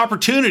lot of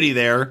opportunity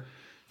there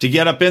to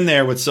get up in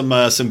there with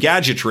some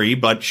gadgetry,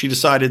 but she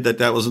decided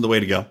that wasn't the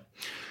way to go.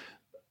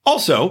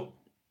 Also,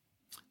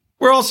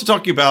 we're also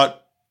talking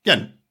about,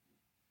 again,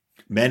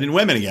 men and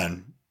women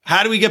again.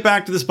 How do we get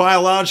back to this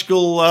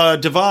biological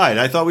divide?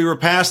 I thought we were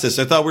past this.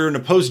 I thought we were in a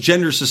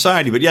post-gender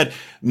society, but yet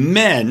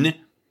men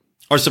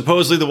are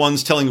supposedly the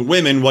ones telling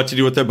women what to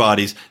do with their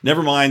bodies.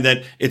 Never mind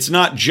that it's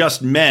not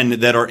just men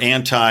that are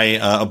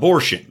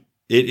anti-abortion.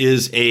 It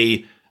is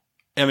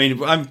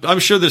I'm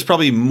sure there's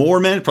probably more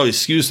men, probably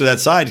skews to that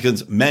side,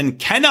 because men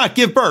cannot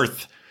give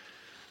birth.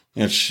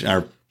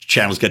 Our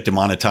channels get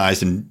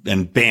demonetized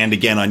and banned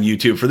again on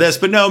YouTube for this,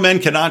 but no, men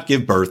cannot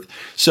give birth.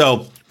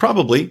 So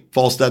probably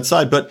falls to that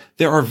side, but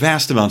there are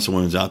vast amounts of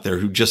women out there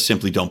who just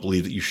simply don't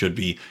believe that you should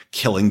be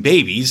killing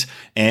babies.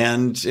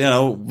 And,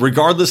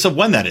 regardless of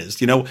when that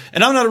is, and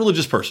I'm not a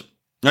religious person,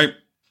 right?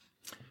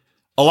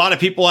 A lot of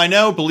people I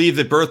know believe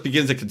that birth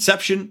begins at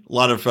conception. A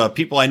lot of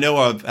people I know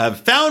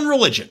have found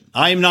religion.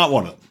 I am not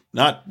one of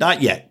them.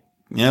 Not yet.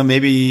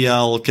 Maybe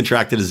I'll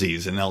contract a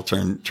disease and I'll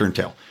turn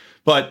tail.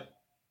 But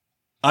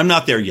I'm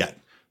not there yet.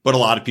 But a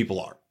lot of people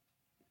are.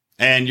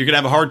 And you're going to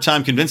have a hard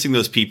time convincing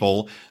those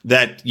people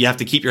that you have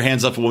to keep your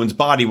hands off a woman's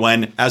body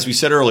when, as we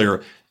said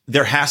earlier,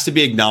 there has to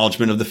be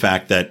acknowledgement of the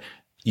fact that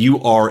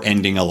you are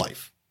ending a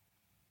life.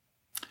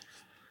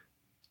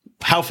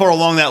 How far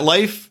along that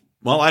life?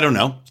 Well, I don't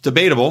know. It's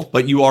debatable,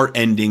 but you are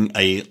ending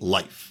a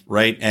life,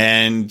 right?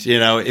 And,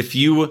 if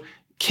you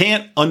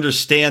can't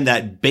understand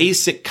that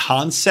basic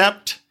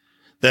concept,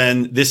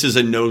 then this is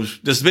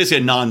basically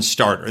a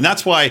non-starter. And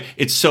that's why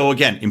it's so,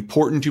 again,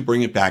 important to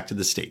bring it back to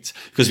the states.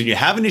 Because when you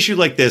have an issue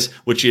like this,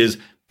 which is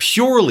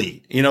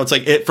purely, it's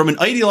like from an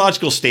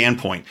ideological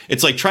standpoint,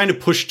 it's like trying to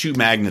push 2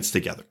 magnets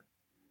together.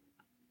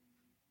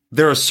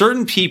 There are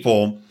certain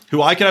people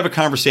who I could have a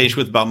conversation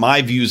with about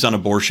my views on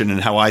abortion and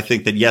how I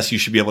think that, yes, you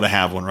should be able to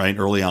have one, right,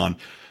 early on.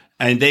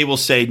 And they will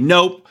say,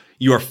 nope,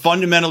 you are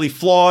fundamentally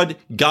flawed.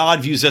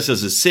 God views this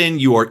as a sin.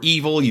 You are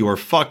evil. You are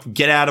fucked.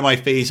 Get out of my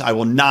face. I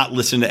will not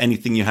listen to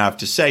anything you have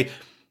to say.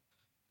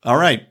 All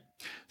right.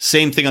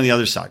 Same thing on the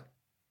other side.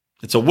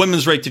 It's a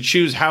woman's right to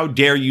choose. How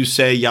dare you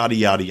say yada,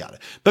 yada, yada.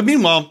 But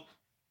meanwhile,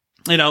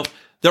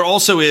 there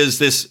also is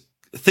this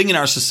thing in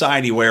our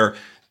society where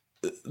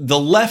the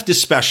left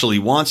especially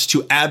wants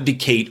to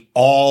abdicate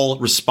all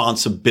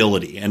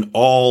responsibility and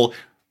all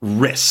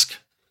risk,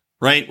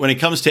 right? When it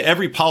comes to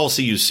every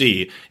policy you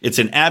see, it's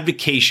an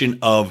abdication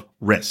of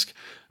risk,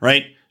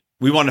 right?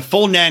 We want a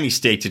full nanny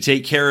state to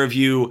take care of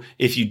you.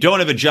 If you don't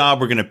have a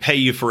job, we're going to pay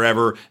you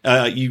forever.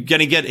 You're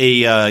going to get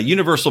a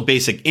universal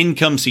basic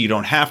income so you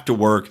don't have to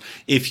work.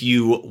 If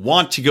you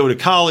want to go to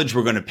college,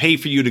 we're going to pay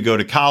for you to go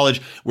to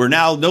college. We're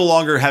now no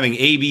longer having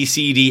A, B,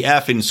 C, D,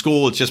 F in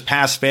school. It's just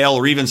pass, fail,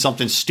 or even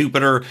something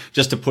stupider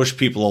just to push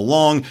people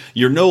along.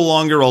 You're no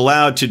longer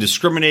allowed to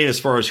discriminate as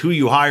far as who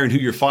you hire and who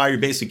you're fired. You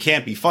basically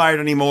can't be fired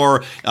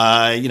anymore.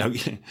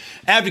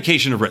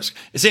 Abdication of risk.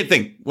 The same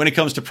thing when it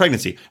comes to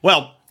pregnancy.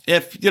 Well,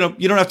 if, you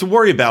don't have to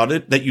worry about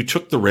it, that you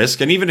took the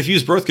risk. And even if you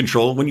use birth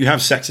control, when you have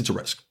sex, it's a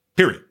risk,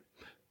 period.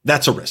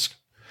 That's a risk.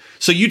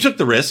 So you took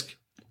the risk,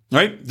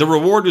 right? The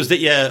reward was that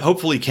you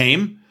hopefully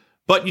came,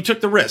 but you took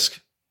the risk.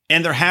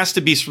 And there has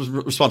to be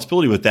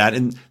responsibility with that.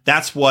 And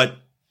that's what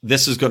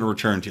this is going to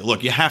return to.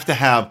 Look, you have to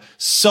have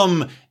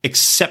some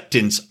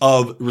acceptance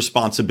of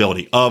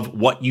responsibility of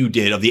what you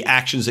did, of the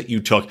actions that you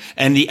took,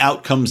 and the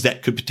outcomes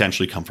that could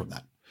potentially come from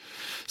that.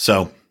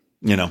 So,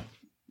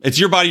 it's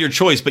your body, your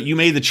choice, but you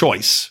made the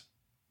choice,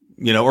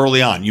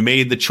 early on. You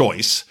made the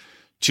choice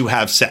to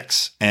have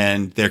sex,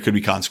 and there could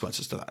be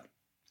consequences to that.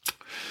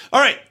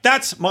 All right,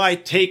 that's my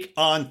take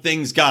on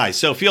things, guys.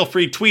 So feel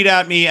free to tweet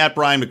at me at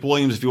Brian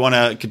McWilliams if you want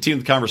to continue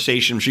the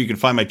conversation. I'm sure you can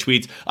find my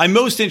tweets. I'm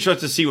most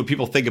interested to see what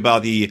people think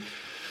about the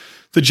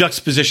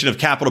juxtaposition of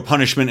capital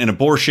punishment and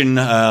abortion,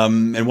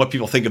 and what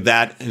people think of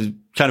that,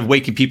 kind of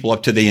waking people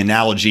up to the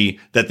analogy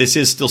that this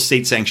is still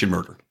state-sanctioned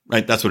murder,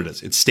 right? That's what it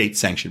is. It's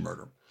state-sanctioned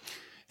murder.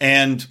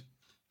 And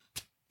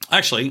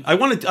actually, I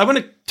want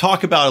to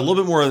talk about a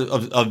little bit more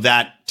of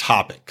that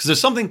topic, because there's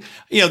something,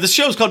 this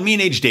show is called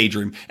Mean Age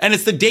Daydream, and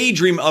it's the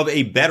daydream of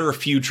a better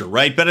future,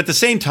 right? But at the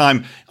same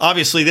time,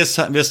 obviously, this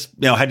had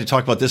to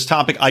talk about this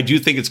topic. I do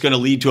think it's going to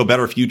lead to a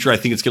better future. I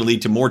think it's going to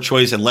lead to more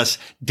choice and less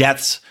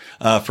deaths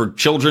for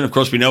children. Of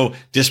course, we know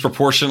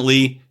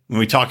disproportionately when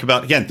we talk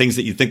about, again, things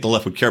that you think the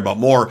left would care about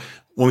more.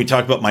 When we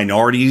talk about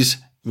minorities,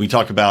 we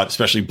talk about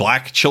especially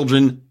black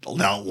children.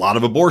 Now, a lot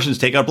of abortions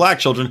take out black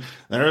children.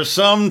 There's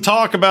some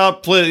talk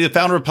about the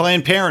founder of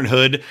Planned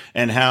Parenthood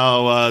and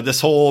how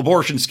this whole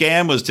abortion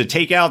scam was to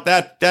take out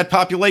that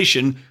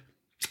population.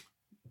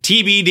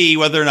 TBD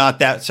whether or not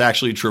that's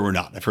actually true or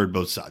not. I've heard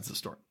both sides of the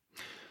story.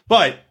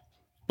 But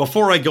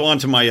before I go on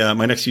to my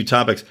my next few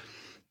topics,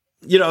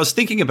 I was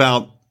thinking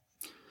about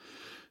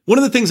one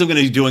of the things I'm going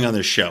to be doing on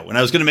this show, and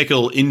I was going to make a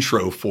little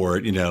intro for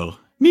it,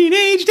 Mean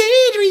Age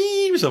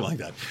Daydream or something like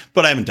that.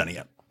 But I haven't done it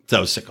yet. So I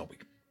was sick all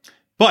week.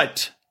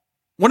 But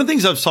one of the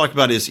things I've talked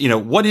about is,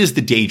 what is the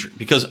daydream?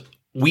 Because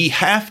we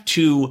have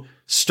to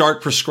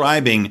start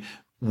prescribing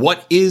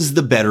what is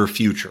the better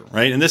future,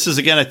 right? And this is,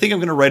 again, I think I'm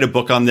going to write a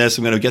book on this.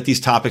 I'm going to get these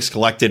topics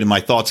collected and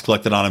my thoughts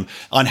collected on them,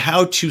 on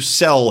how to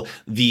sell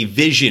the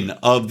vision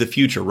of the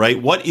future,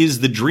 right? What is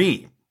the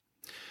dream?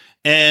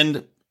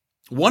 And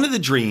one of the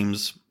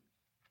dreams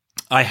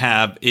I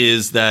have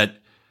is that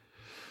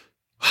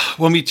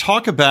when we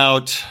talk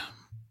about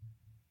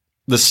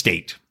the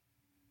state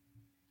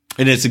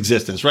and its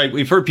existence, right?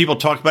 We've heard people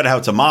talk about how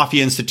it's a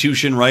mafia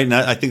institution, right? And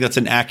I think that's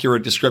an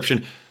accurate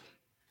description.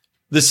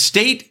 The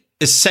state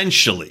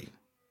essentially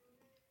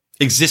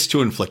exists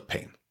to inflict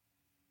pain.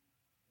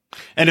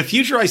 And a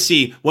future I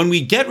see when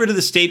we get rid of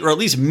the state, or at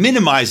least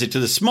minimize it to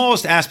the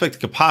smallest aspect it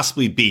could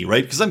possibly be,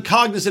 right? Because I'm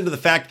cognizant of the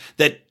fact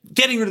that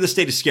getting rid of the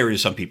state is scary to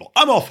some people.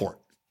 I'm all for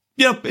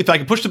it. If I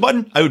could push the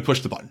button, I would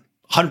push the button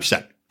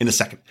 100% in a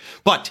second.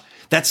 But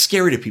that's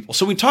scary to people.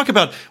 So we talk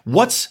about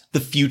what's the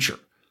future.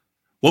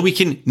 When we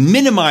can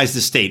minimize the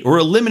state or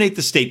eliminate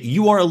the state,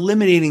 you are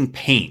eliminating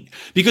pain.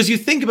 Because you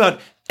think about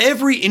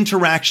every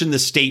interaction the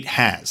state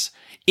has,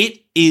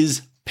 it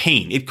is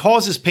pain. It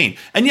causes pain.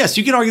 And yes,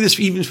 you can argue this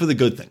even for the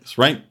good things,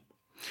 right?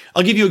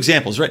 I'll give you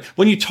examples, right?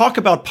 When you talk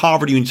about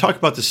poverty, when you talk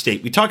about the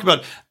state, we talk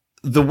about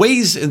the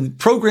ways and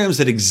programs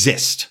that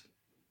exist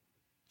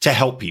to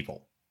help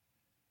people.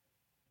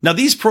 Now,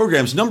 these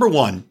programs, number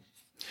one,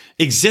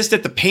 exist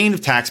at the pain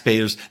of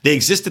taxpayers. They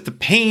exist at the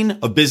pain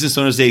of business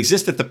owners. They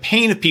exist at the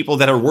pain of people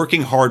that are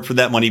working hard for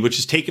that money, which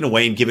is taken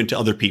away and given to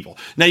other people.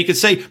 Now, you could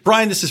say,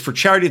 Brian, this is for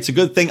charity. It's a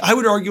good thing. I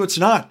would argue it's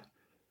not.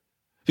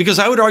 Because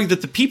I would argue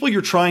that the people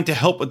you're trying to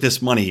help with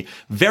this money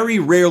very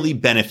rarely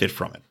benefit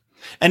from it.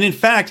 And in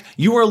fact,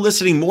 you are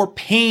eliciting more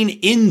pain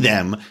in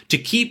them to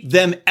keep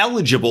them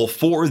eligible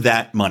for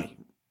that money.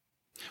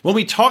 When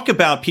we talk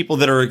about people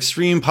that are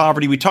extreme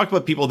poverty, we talk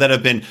about people that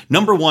have been,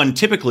 number one,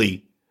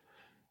 typically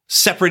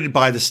separated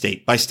by the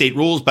state, by state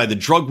rules, by the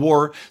drug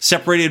war,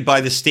 separated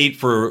by the state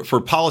for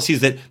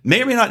policies that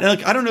may or may not,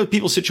 I don't know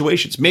people's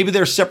situations. Maybe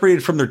they're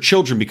separated from their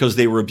children because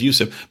they were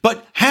abusive.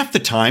 But half the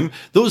time,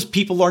 those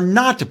people are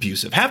not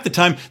abusive. Half the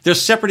time, they're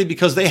separated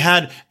because they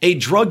had a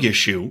drug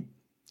issue,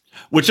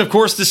 which of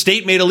course the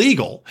state made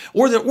illegal,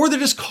 or they're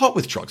just caught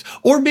with drugs.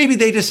 Or maybe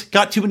they just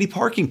got too many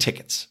parking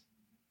tickets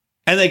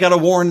and they got a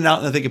warrant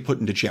out that they get put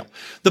into jail.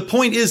 The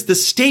point is the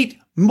state,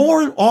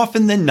 more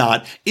often than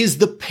not, is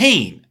the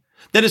pain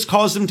that has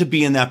caused them to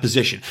be in that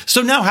position.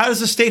 So now how does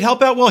the state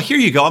help out? Well, here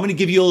you go. I'm going to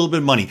give you a little bit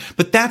of money,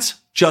 but that's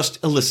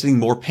just eliciting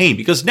more pain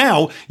because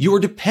now you are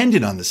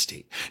dependent on the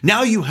state.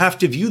 Now you have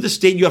to view the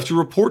state. You have to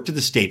report to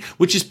the state,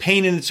 which is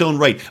pain in its own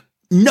right.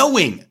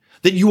 Knowing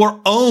that you are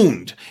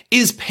owned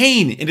is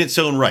pain in its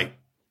own right.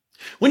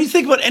 When you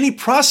think about any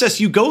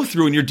process you go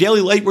through in your daily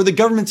life where the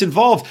government's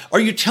involved, are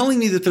you telling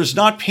me that there's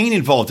not pain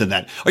involved in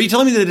that? Are you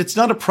telling me that it's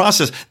not a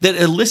process that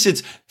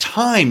elicits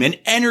time and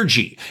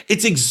energy?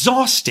 It's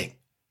exhausting.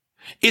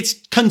 It's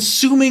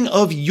consuming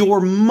of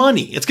your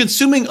money. It's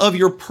consuming of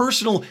your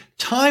personal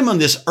time on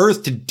this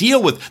earth to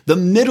deal with the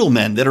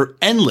middlemen that are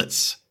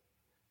endless.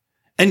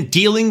 And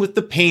dealing with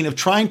the pain of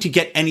trying to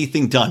get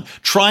anything done,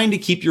 trying to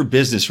keep your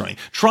business running,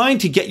 trying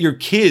to get your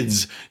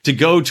kids to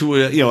go to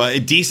a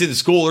decent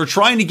school or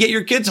trying to get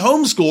your kids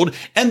homeschooled,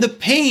 and the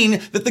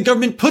pain that the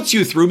government puts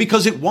you through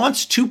because it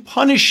wants to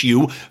punish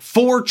you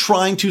for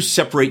trying to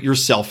separate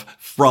yourself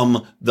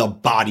from the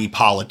body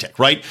politic,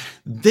 right?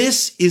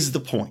 This is the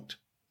point.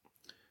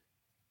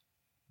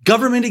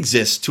 Government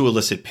exists to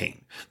elicit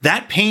pain.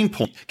 That pain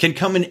point can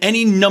come in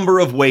any number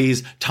of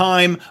ways: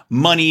 time,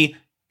 money,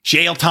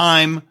 jail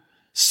time,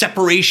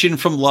 separation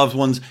from loved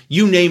ones,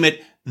 you name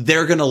it,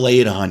 they're going to lay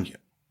it on you.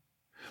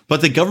 But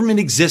the government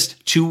exists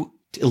to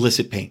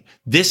elicit pain.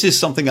 This is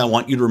something I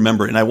want you to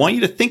remember. And I want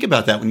you to think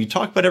about that when you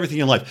talk about everything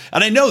in life.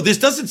 And I know this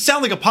doesn't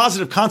sound like a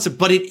positive concept,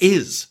 but it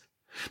is.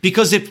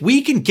 Because if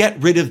we can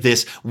get rid of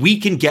this, we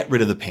can get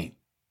rid of the pain.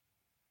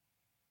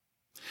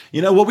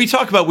 You know, what we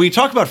talk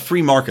about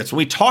free markets, when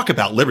we talk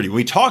about liberty, when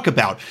we talk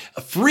about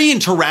free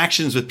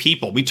interactions with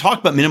people, we talk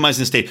about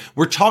minimizing the state.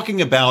 We're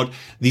talking about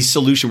the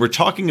solution. We're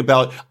talking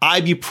about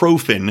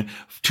ibuprofen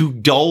to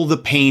dull the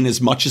pain as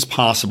much as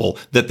possible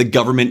that the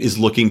government is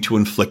looking to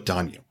inflict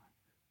on you.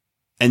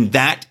 And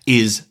that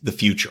is the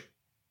future.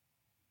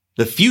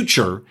 The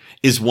future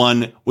is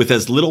one with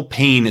as little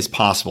pain as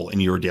possible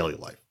in your daily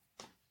life.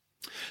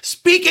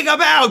 Speaking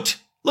about,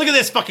 look at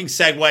this fucking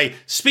segue.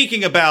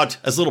 Speaking about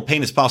as little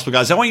pain as possible,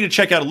 guys, I want you to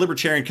check out a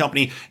libertarian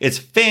company. It's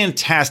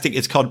fantastic.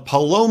 It's called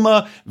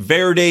Paloma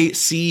Verde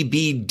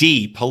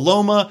CBD.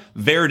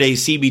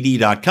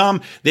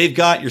 PalomaVerdeCBD.com. They've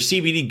got your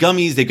CBD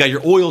gummies. They've got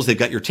your oils. They've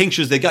got your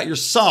tinctures. They've got your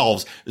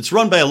salves. It's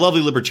run by a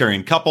lovely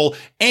libertarian couple.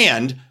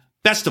 And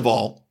best of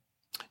all,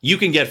 you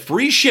can get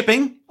free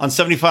shipping on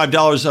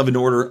 $75 of an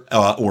order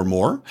or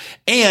more.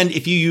 And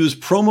if you use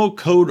promo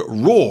code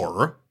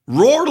ROAR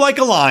like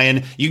a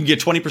lion, you can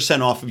get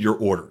 20% off of your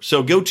order.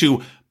 So go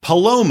to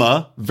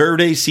Paloma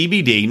Verde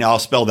CBD. Now I'll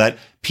spell that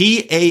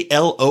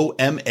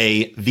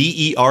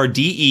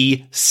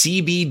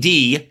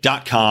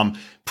PalomaverdecBD.com.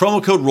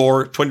 Promo code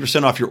ROAR,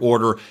 20% off your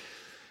order.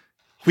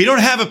 We don't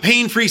have a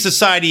pain-free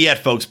society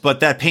yet, folks,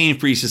 but that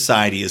pain-free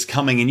society is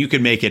coming, and you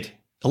can make it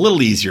a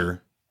little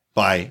easier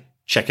by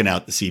checking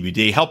out the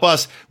CBD. Help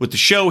us with the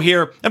show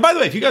here. And by the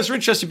way, if you guys are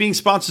interested in being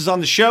sponsors on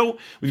the show,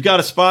 we've got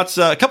a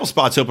couple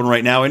spots open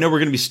right now. I know we're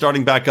going to be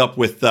starting back up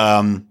with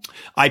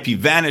IP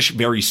Vanish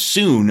very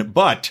soon,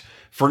 but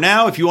for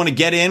now, if you want to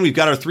get in, we've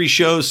got our 3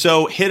 shows.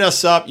 So hit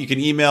us up. You can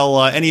email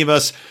any of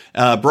us,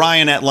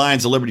 Brian at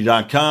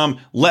lionsofliberty.com.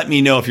 Let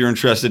me know if you're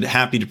interested.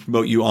 Happy to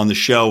promote you on the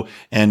show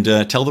and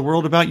tell the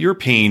world about your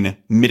pain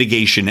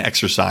mitigation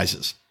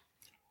exercises.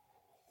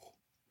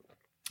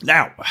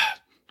 Now,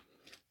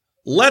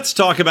 let's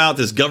talk about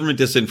this government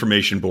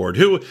disinformation board,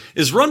 who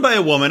is run by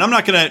a woman. I'm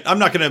not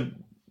gonna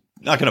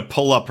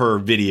pull up her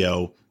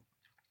video,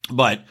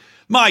 but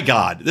my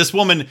God, this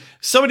woman.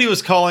 Somebody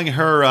was calling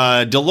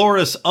her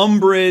Dolores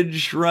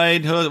Umbridge,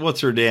 right?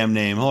 What's her damn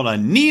name? Hold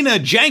on, Nina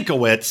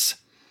Jankowicz,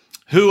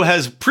 who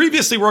has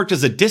previously worked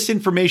as a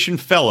disinformation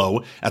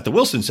fellow at the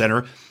Wilson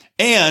Center,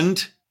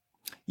 and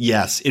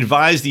yes,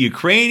 advised the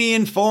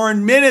Ukrainian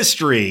Foreign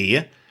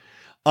Ministry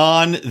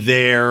on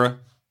their,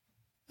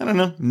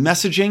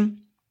 messaging.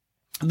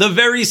 The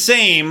very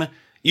same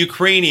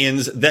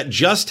Ukrainians that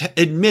just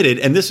admitted,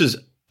 and this is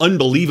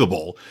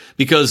unbelievable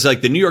because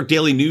like the New York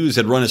Daily News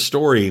had run a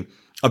story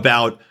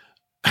about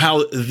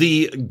how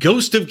the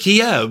ghost of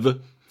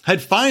Kiev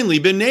had finally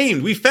been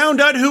named. We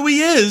found out who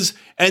he is.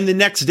 And the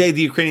next day,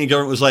 the Ukrainian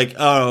government was like,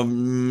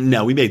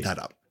 no, we made that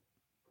up.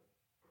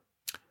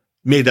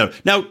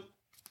 Now,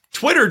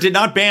 Twitter did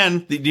not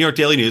ban the New York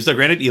Daily News. Now,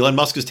 granted, Elon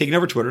Musk has taken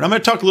over Twitter. And I'm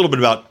going to talk a little bit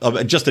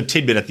about just a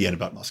tidbit at the end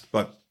about Musk,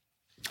 but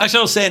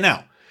actually, I'll say it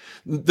now.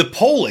 The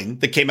polling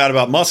that came out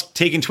about Musk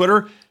taking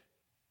Twitter,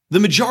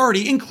 the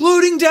majority,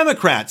 including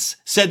Democrats,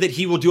 said that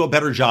he will do a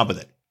better job with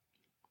it.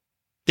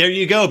 There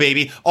you go,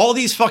 baby. All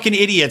these fucking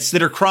idiots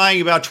that are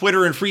crying about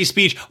Twitter and free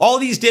speech, all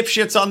these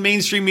dipshits on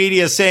mainstream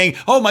media saying,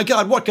 oh my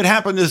God, what could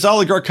happen to this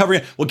oligarch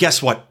covering it? Well,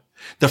 guess what?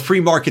 The free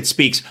market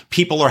speaks.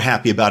 People are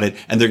happy about it,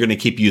 and they're going to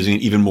keep using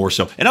it even more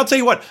so. And I'll tell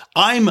you what,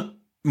 I'm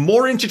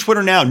more into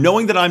Twitter now,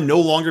 knowing that I'm no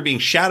longer being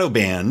shadow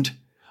banned.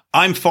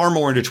 I'm far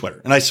more into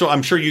Twitter. And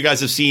I'm sure you guys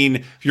have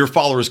seen your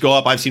followers go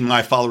up. I've seen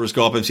my followers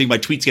go up. I've seen my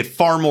tweets get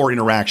far more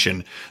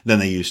interaction than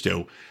they used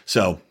to.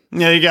 So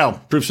there you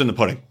go. Proof's in the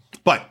pudding.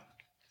 But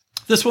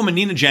this woman,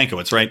 Nina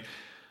Jankowicz, right?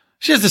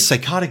 She has this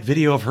psychotic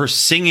video of her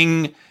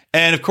singing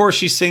And of course,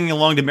 she's singing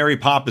along to Mary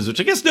Poppins, which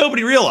I guess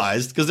nobody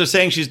realized because they're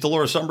saying she's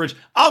Dolores Umbridge.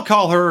 I'll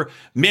call her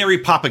Mary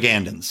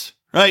Propagandans,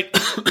 right?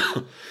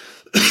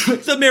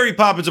 So Mary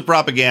Poppins of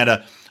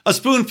propaganda. A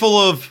spoonful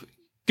of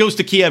Ghost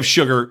of Kiev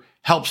sugar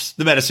helps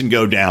the medicine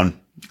go down.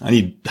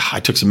 I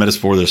took some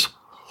medicine for this.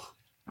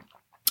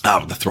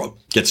 Oh, the throat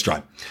gets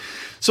dry.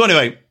 So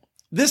anyway,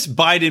 this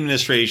Biden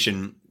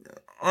administration,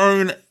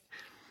 to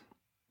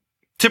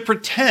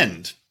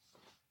pretend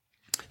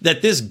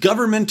that this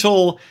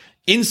governmental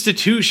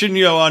institution,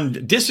 on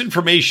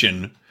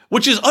disinformation,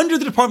 which is under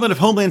the Department of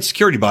Homeland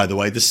Security, by the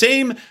way, the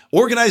same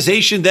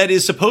organization that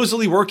is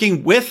supposedly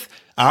working with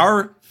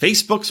our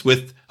Facebooks,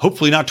 with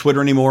hopefully not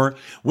Twitter anymore,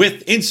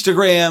 with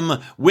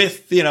Instagram,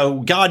 with,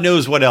 God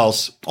knows what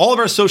else, all of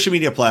our social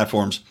media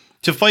platforms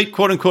to fight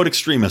quote unquote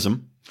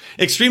extremism,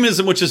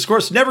 which is of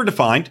course never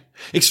defined,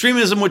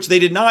 extremism, which they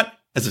did not,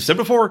 as I've said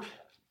before,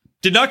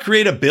 did not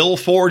create a bill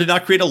for, did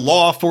not create a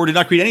law for, did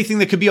not create anything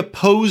that could be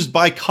opposed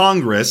by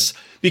Congress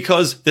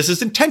because this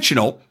is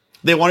intentional.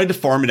 They wanted to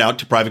farm it out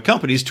to private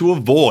companies to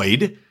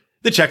avoid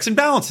the checks and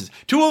balances,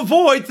 to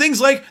avoid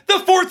things like the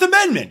Fourth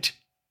Amendment,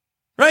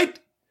 right?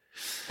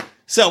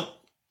 So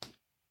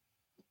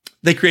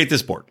they create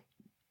this board,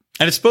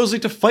 and it's supposedly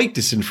to fight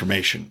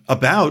disinformation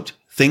about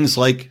things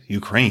like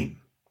Ukraine,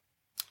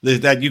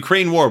 that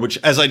Ukraine war, which,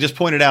 as I just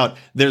pointed out,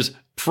 there's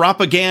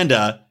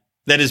propaganda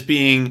that is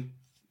being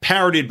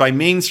parroted by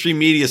mainstream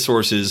media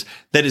sources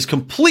that is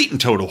complete and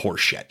total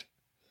horseshit.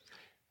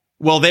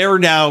 Well, they're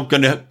now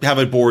going to have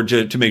a board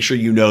to make sure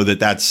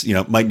that's,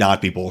 might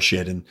not be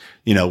bullshit and,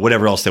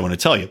 whatever else they want to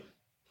tell you.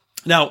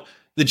 Now,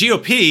 the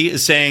GOP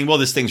is saying, well,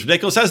 this thing's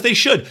ridiculous, as they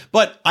should.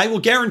 But I will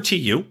guarantee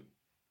you,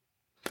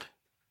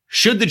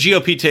 should the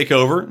GOP take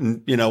over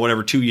in,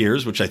 2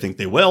 years, which I think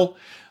they will,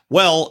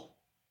 well,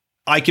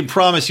 I can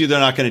promise you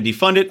they're not going to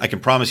defund it. I can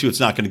promise you it's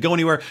not going to go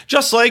anywhere.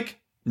 Just like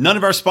none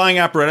of our spying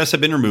apparatus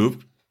have been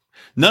removed.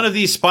 None of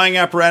these spying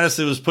apparatus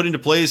that was put into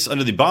place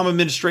under the Obama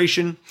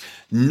administration,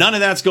 none of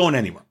that's going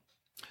anywhere.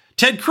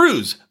 Ted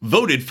Cruz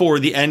voted for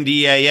the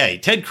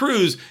NDAA. Ted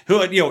Cruz, who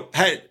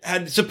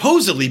had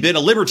supposedly been a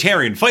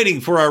libertarian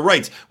fighting for our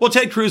rights. Well,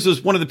 Ted Cruz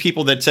was one of the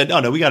people that said, oh,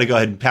 no, we got to go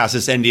ahead and pass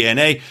this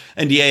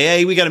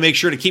NDAA. We got to make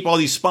sure to keep all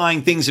these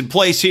spying things in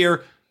place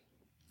here.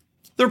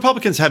 The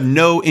Republicans have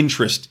no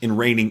interest in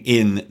reining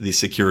in the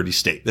security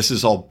state. This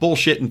is all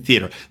bullshit and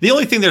theater. The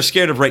only thing they're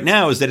scared of right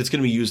now is that it's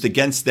going to be used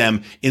against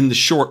them in the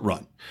short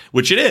run,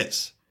 which it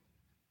is.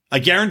 I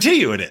guarantee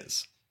you it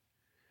is.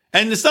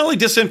 And it's not only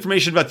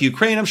disinformation about the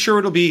Ukraine. I'm sure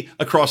it'll be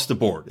across the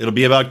board. It'll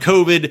be about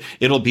COVID.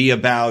 It'll be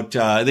about,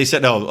 they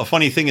said, a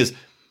funny thing is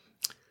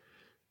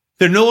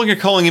they're no longer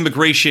calling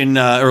immigration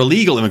or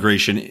illegal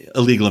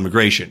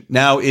immigration.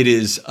 Now it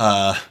is,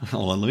 hold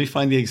on, let me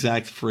find the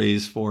exact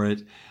phrase for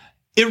it.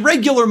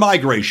 Irregular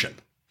migration.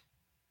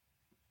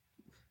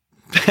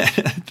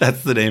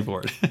 That's the name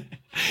for it.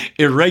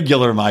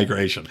 Irregular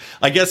migration.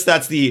 I guess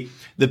that's the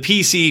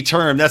PC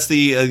term. That's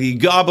the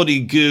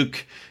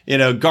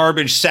gobbledygook,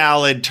 garbage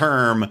salad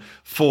term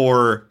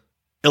for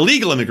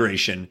illegal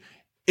immigration.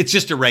 It's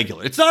just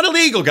irregular. It's not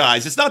illegal,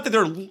 guys. It's not that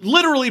they're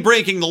literally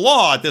breaking the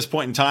law at this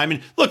point in time.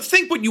 And look,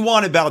 think what you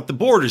want about the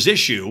borders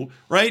issue,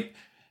 right?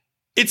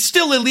 It's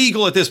still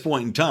illegal at this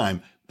point in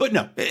time. But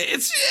no,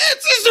 it's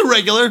just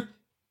irregular.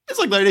 It's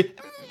like, what do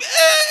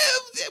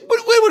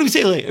we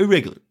say? Like,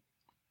 irregular.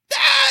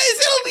 Is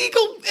it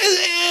illegal?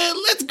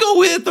 Let's go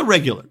with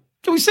irregular.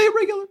 Can we say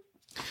irregular?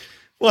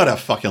 What a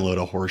fucking load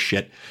of horse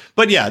shit.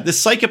 But yeah, the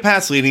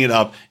psychopaths leading it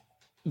up.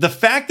 The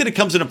fact that it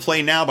comes into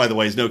play now, by the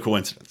way, is no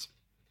coincidence.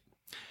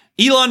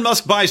 Elon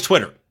Musk buys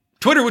Twitter.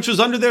 Twitter, which was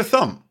under their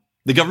thumb.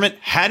 The government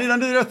had it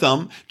under their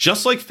thumb,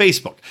 just like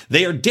Facebook.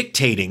 They are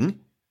dictating,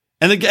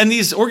 and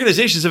these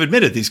organizations have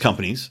admitted, these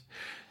companies,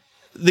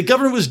 the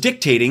government was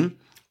dictating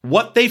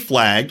what they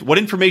flagged, what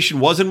information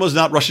was and was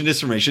not Russian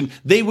disinformation.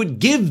 They would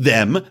give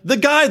them the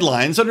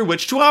guidelines under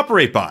which to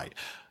operate by.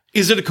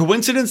 Is it a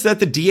coincidence that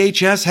the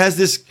DHS has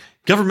this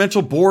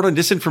governmental board on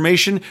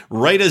disinformation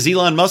right as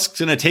Elon Musk's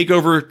going to take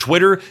over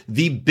Twitter,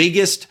 the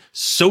biggest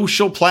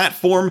social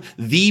platform,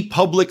 the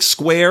public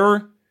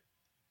square?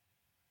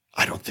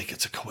 I don't think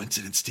it's a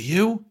coincidence, do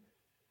you?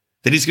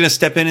 That he's going to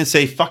step in and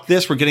say, fuck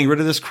this, we're getting rid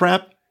of this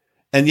crap.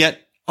 And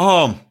yet,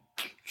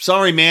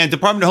 sorry, man,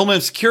 Department of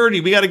Homeland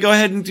Security, we got to go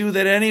ahead and do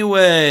that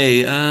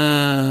anyway.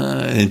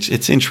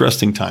 It's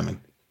interesting timing.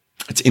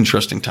 It's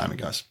interesting timing,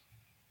 guys.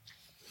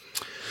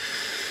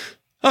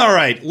 All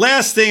right.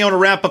 Last thing I want to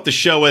wrap up the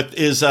show with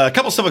is a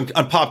couple stuff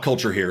on pop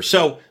culture here.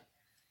 So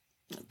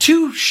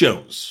 2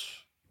 shows,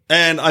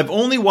 and I've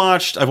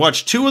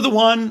watched 2 of the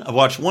one, I've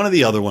watched 1 of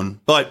the other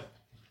one. But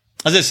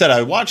as I said,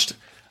 I watched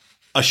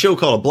a show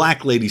called A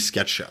Black Lady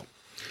Sketch Show.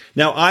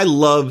 Now, I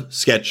love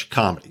sketch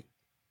comedy.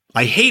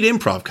 I hate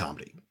improv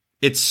comedy.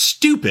 It's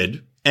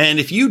stupid, and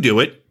if you do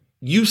it,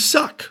 you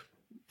suck,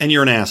 and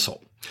you're an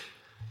asshole.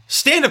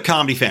 Stand-up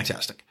comedy,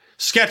 fantastic.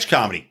 Sketch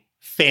comedy,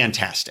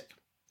 fantastic.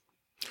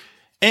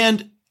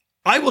 And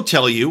I will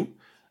tell you,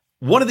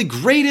 one of the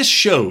greatest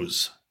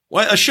shows,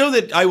 a show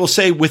that I will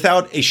say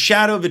without a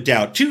shadow of a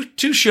doubt,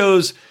 two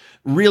shows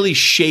really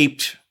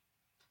shaped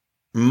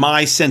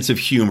my sense of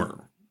humor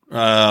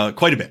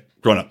quite a bit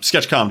growing up,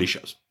 sketch comedy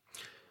shows.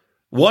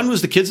 One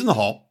was The Kids in the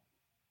Hall,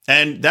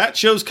 and that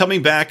show's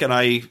coming back,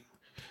 and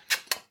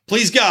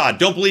please God,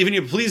 don't believe in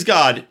you. Please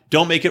God,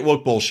 don't make it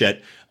woke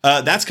bullshit.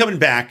 That's coming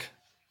back,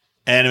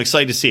 and I'm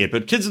excited to see it.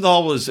 But Kids in the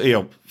Hall was,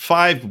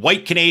 5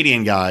 white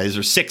Canadian guys,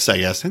 or 6, I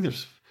guess. I think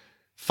there's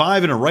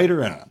 5 and a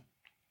writer. I don't know.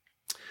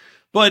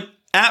 But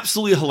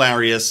absolutely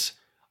hilarious,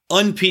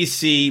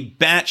 un-PC,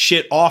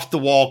 batshit,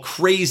 off-the-wall,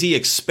 crazy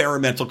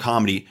experimental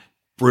comedy.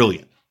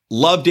 Brilliant.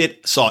 Loved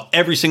it. Saw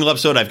every single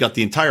episode. I've got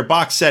the entire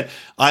box set.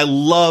 I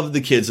love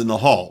The Kids in the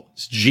Hall.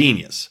 It's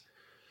genius.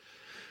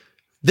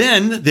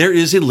 Then there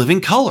is A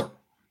Living Color.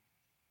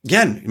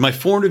 Again, in my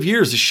formative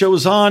years, the show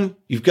is on.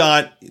 You've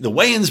got the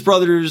Wayans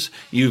brothers.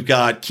 You've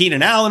got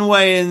Keenan Allen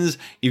Wayans.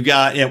 You've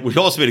got, we've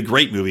also made a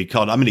great movie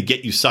called I'm Gonna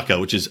Get You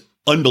Sucko, which is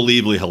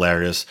unbelievably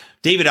hilarious.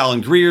 David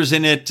Alan Greer's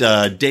in it.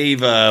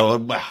 Dave,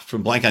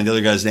 from blank on the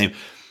other guy's name.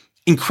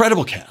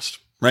 Incredible cast,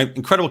 right?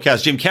 Incredible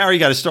cast. Jim Carrey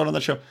got to start on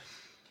that show.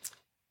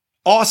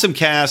 Awesome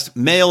cast,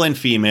 male and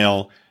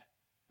female.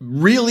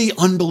 Really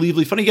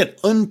unbelievably funny. Again,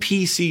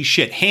 un-PC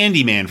shit.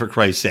 Handyman, for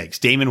Christ's sakes.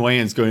 Damon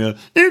Wayans going,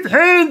 it's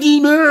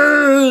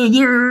Handyman!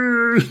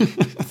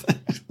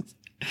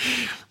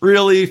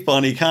 Really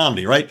funny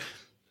comedy, right?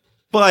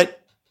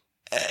 But,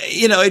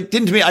 it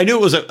didn't to me. I knew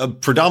it was a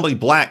predominantly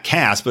black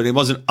cast, but it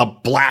wasn't a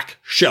black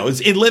show. It's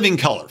in living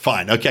color.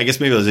 Fine. Okay, I guess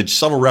maybe there's a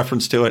subtle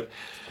reference to it.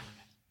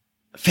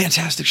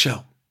 Fantastic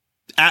show.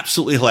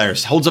 Absolutely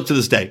hilarious. Holds up to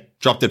this day.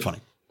 Drop dead funny.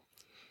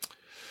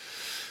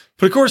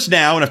 But of course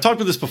now, and I've talked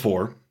about this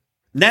before,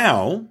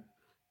 now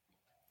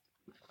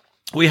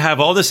we have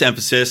all this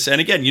emphasis.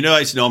 And again,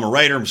 I know I'm a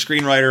writer, I'm a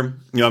screenwriter.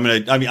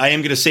 I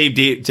am going to save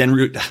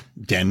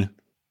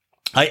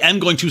I am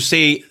going to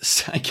say,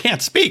 I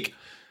can't speak.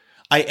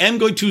 I am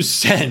going to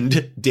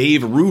send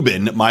Dave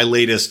Rubin my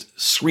latest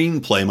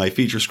screenplay, my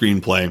feature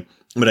screenplay.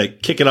 I'm going to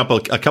kick it up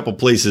a couple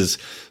places,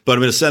 but I'm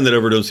going to send it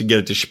over to him to get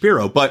it to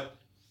Shapiro. But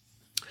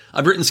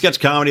I've written sketch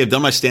comedy. I've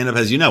done my stand-up,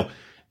 as you know.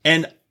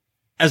 And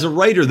as a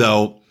writer,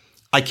 though,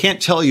 I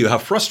can't tell you how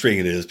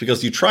frustrating it is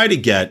because you try to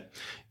get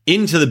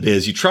into the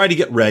biz, you try to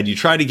get read, you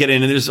try to get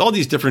in, and there's all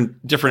these different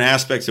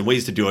aspects and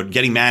ways to do it,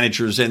 getting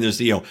managers, and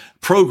there's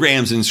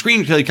programs and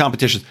screenplay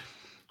competitions.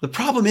 The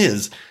problem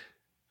is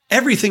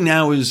everything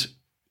now is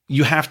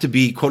you have to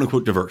be quote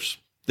unquote diverse.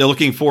 They're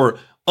looking for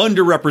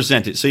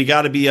underrepresented. So you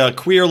got to be a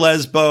queer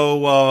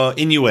lesbo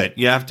Inuit.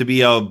 You have to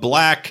be a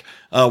black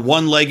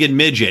one-legged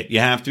midget. You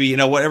have to be,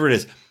 whatever it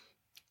is.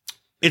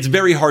 It's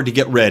very hard to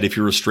get read if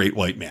you're a straight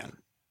white man.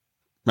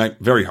 Right?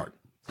 Very hard.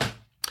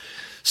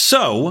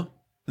 So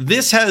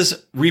this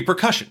has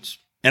repercussions.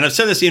 And I've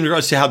said this in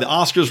regards to how the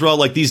Oscars roll,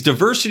 like these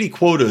diversity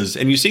quotas,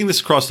 and you're seeing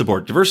this across the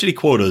board, diversity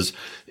quotas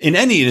in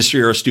any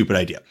industry are a stupid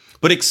idea,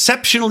 but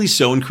exceptionally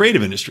so in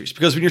creative industries.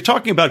 Because when you're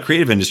talking about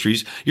creative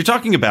industries, you're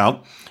talking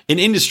about an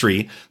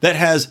industry that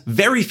has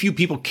very few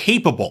people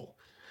capable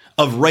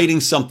of writing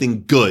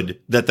something good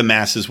that the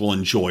masses will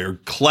enjoy or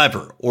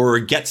clever or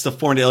gets the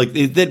formula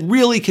that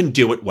really can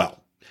do it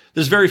well.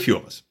 There's very few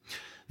of us.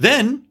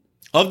 Then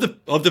of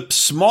the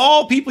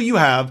small people you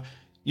have,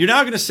 you're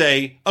now going to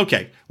say,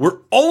 okay, we're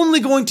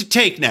only going to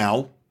take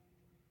now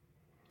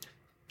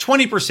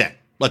 20%,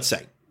 let's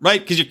say, right?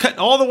 Because you're cutting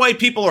all the white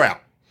people are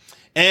out.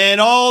 And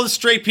all the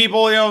straight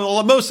people,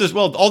 all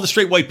the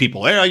straight white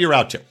people, you're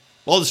out too.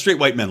 All the straight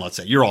white men, let's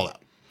say, you're all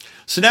out.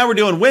 So now we're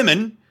doing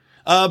women,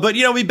 but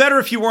it'd be better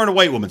if you weren't a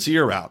white woman, so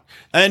you're out.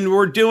 And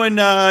we're doing,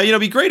 it'd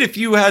be great if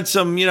you had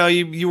some,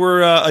 you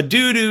were a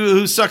dude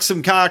who sucks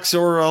some cocks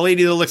or a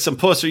lady that licks some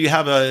puss or you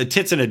have a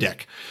tits and a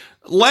dick.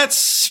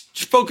 Let's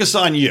focus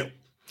on you.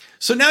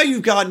 So now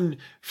you've gotten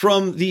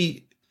from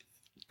the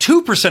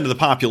 2% of the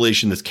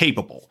population that's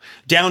capable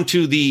down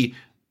to the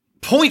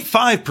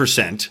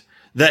 0.5%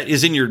 that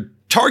is in your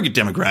target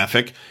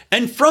demographic.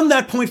 And from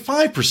that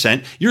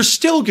 0.5%, you're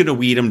still going to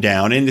weed them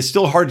down and it's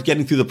still hard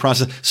getting through the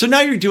process. So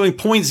now you're doing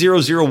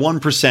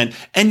 0.001%.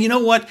 And you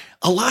know what?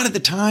 A lot of the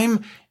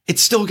time,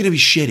 it's still going to be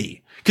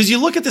shitty because you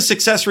look at the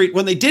success rate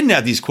when they didn't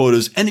have these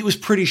quotas and it was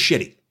pretty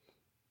shitty,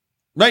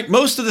 right?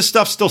 Most of the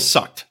stuff still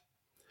sucked.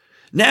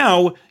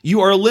 Now you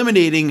are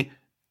eliminating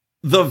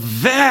the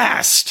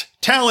vast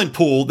talent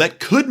pool that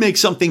could make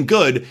something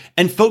good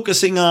and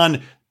focusing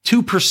on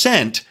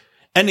 2%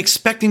 and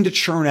expecting to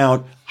churn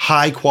out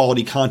high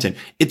quality content.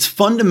 It's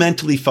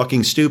fundamentally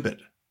fucking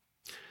stupid.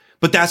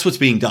 But that's what's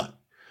being done.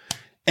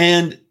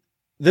 And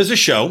there's a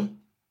show.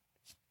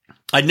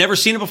 I'd never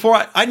seen it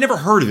before. I'd never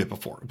heard of it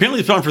before.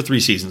 Apparently it's on for 3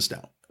 seasons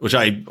now, which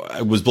I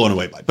was blown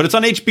away by. But it's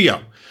on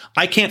HBO.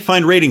 I can't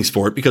find ratings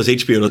for it because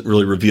HBO doesn't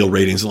really reveal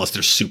ratings unless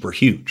they're super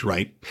huge,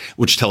 right?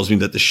 Which tells me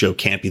that the show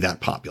can't be that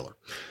popular.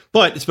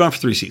 But it's been on for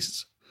 3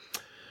 seasons.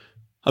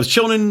 I was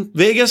chilling in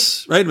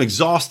Vegas, right? I'm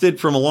exhausted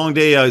from a long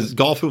day. I was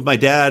golfing with my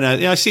dad.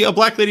 And I see a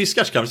black lady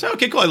sketch comedy. I say,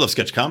 okay, cool. I love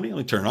sketch comedy. Let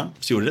me turn it on,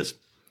 see what it is.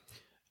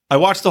 I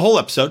watched the whole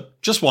episode,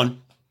 just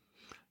one.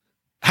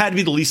 Had to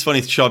be the least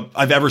funny show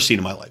I've ever seen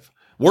in my life.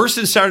 Worse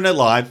than Saturday Night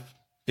Live.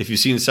 If you've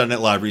seen Saturday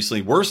Night Live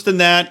recently, worse than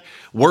that,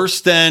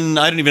 worse than,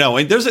 I don't even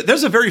know.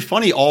 There's a very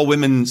funny all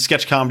women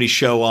sketch comedy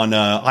show on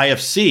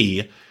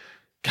IFC.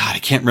 God, I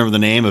can't remember the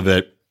name of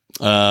it.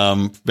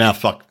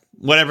 Fuck.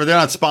 Whatever. They're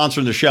not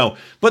sponsoring the show,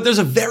 but there's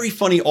a very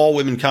funny all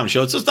women comedy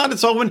show. It's just not,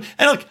 it's all women.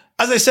 And look,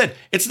 as I said,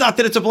 it's not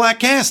that it's a black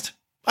cast.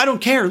 I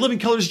don't care. Living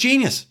Color is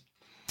genius.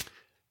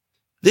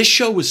 This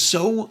show was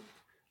so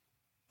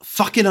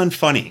fucking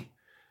unfunny.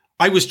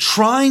 I was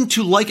trying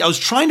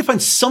to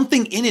find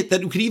something in it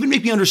that could even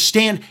make me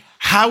understand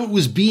how it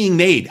was being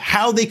made,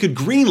 how they could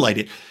greenlight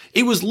it.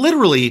 It was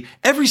literally,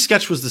 every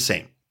sketch was the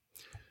same.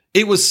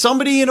 It was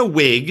somebody in a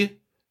wig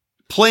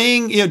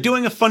playing,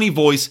 doing a funny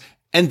voice,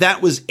 and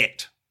that was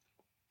it.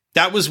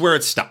 That was where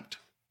it stopped.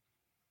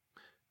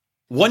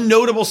 One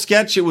notable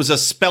sketch, it was a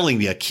spelling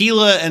bee,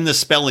 Aquila and the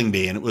spelling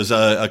bee, and it was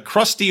a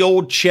crusty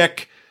old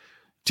chick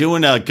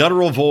doing a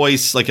guttural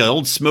voice, like an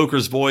old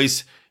smoker's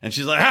voice, and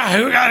she's like,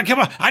 we gotta come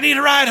on, I need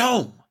a ride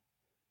home.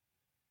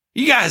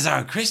 You guys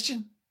aren't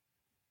Christian.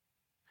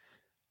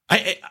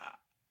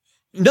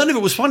 None of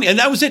it was funny, and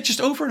that was it,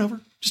 just over and over.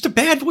 Just a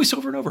bad voice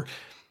over and over.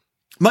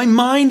 My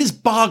mind is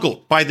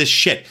boggled by this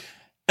shit.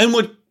 And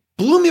what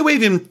blew me away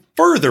even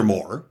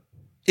furthermore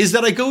is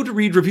that I go to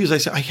read reviews. I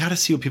say, I got to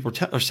see what people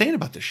are saying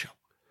about this show.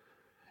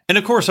 And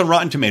of course, on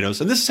Rotten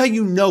Tomatoes, and this is how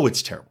you know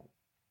it's terrible.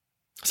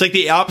 It's like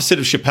the opposite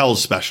of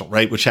Chappelle's special,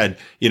 right? Which had,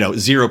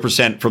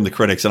 0% from the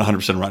critics and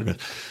 100% on Rotten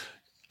Tomatoes.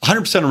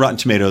 100% on Rotten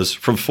Tomatoes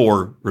from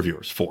 4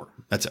 reviewers. 4.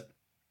 That's it.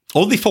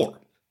 Only 4.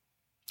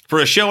 For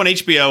a show on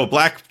HBO, a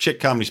black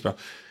chick comedy special.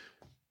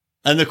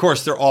 And of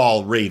course, they're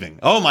all raving.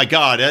 Oh my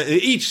God,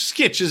 each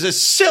sketch is as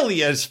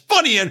silly, as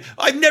funny, and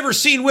I've never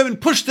seen women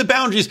push the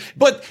boundaries,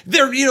 but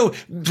they're,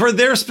 for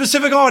their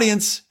specific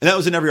audience. And that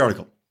was in every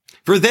article.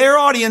 For their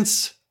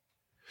audience.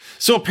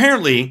 So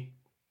apparently,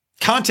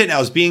 content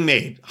now is being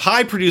made.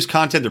 High produced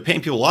content. They're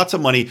paying people lots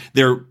of money.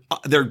 They're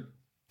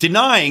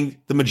denying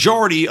the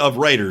majority of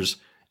writers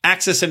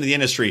access into the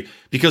industry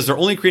because they're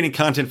only creating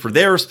content for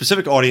their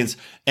specific audience.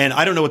 And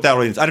I don't know what that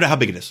audience, I don't know how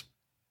big it is.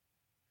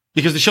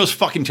 Because the show's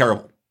fucking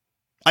terrible.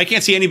 I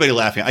can't see anybody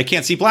laughing. I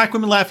can't see black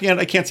women laughing at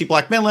it. I can't see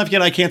black men laughing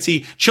at it. I can't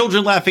see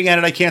children laughing at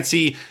it. I can't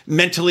see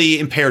mentally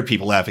impaired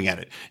people laughing at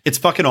it. It's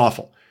fucking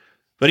awful.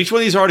 But each one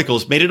of these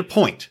articles made it a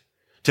point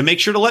to make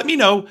sure to let me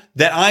know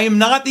that I am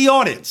not the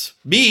audience.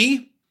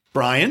 Me,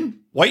 Brian,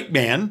 white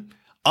man,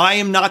 I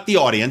am not the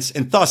audience,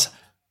 and thus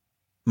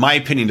my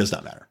opinion does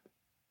not matter.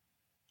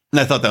 And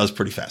I thought that was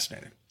pretty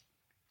fascinating.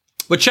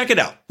 But check it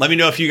out. Let me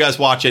know if you guys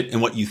watch it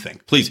and what you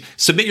think. Please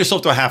submit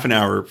yourself to a half an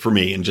hour for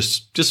me, and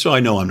just so I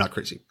know I'm not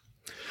crazy.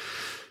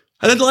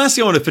 And then the last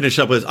thing I want to finish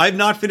up with, I've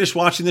not finished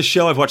watching this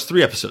show. I've watched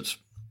 3 episodes.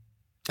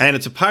 And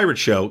it's a pirate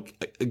show,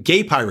 a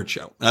gay pirate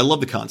show. And I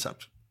love the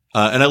concept.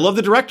 And I love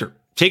the director,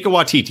 Taika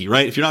Waititi,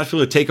 right? If you're not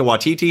familiar with Taika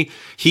Waititi,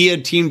 he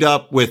had teamed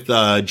up with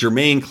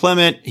Jermaine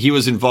Clement. He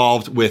was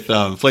involved with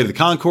Flight of the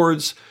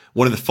Conchords,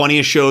 one of the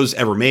funniest shows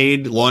ever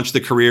made, launched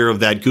the career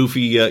of that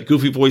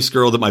goofy voice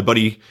girl that my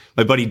buddy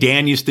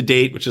Dan used to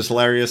date, which is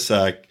hilarious.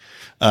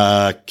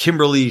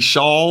 Kimberly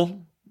Shaw,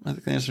 I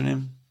think that's her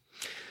name.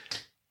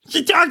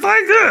 She talks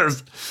like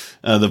this.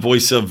 The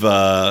voice of,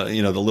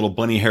 the little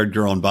bunny-haired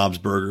girl in Bob's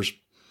Burgers.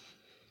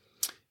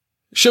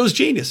 Show's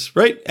genius,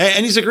 right?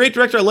 And he's a great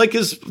director. I like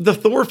the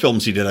Thor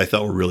films he did. I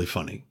thought were really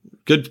funny.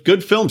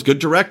 Good films, good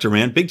director,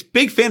 man.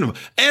 Big fan of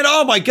him. And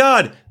oh my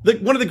God,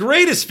 one of the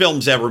greatest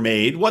films ever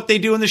made, What They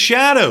Do in the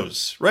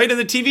Shadows, right? In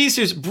the TV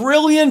series.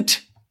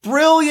 Brilliant.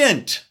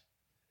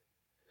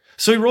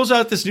 So he rolls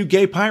out this new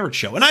gay pirate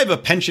show. And I have a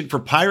penchant for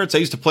pirates. I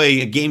used to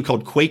play a game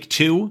called Quake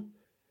 2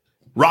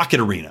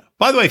 Rocket Arena.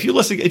 By the way, if you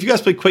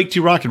guys play Quake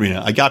 2 Rocket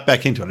Arena, I got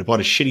back into it. I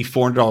bought a shitty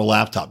 $400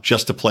 laptop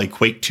just to play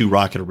Quake 2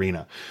 Rocket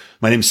Arena.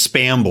 My name's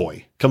Spam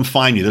Boy. Come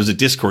find me. There's a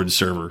Discord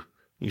server.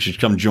 You should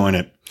come join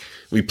it.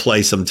 We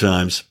play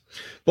sometimes.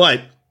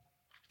 But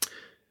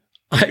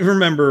I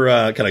remember,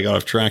 God, I got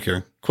off track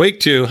here. Quake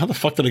 2. How the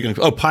fuck did I get?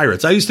 Oh,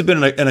 Pirates. I used to be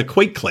in a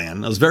Quake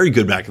clan. I was very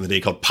good back in the day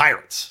called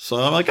Pirates. So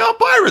I'm like, oh,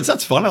 Pirates.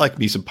 That's fun. I like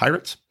me some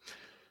Pirates.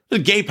 The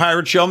gay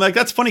pirate show. I'm like,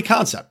 that's a funny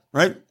concept,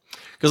 right?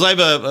 Because I have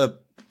a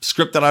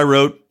script that I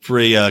wrote for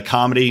a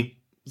comedy.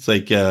 It's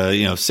like,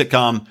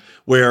 sitcom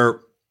where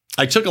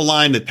I took a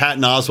line that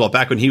Patton Oswalt,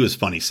 back when he was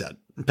funny, said.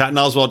 Patton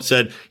Oswalt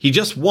said he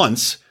just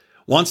wants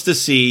to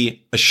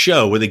see a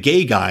show with a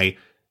gay guy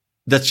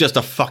that's just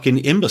a fucking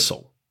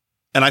imbecile.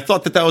 And I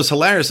thought that was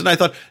hilarious. And I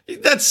thought,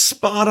 that's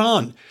spot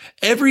on.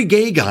 Every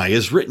gay guy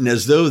is written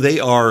as though they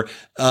are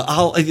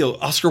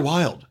Oscar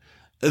Wilde.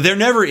 They're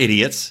never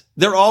idiots.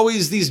 They're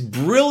always these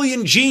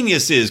brilliant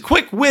geniuses,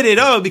 quick-witted.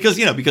 Because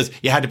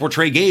you had to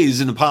portray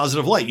gays in a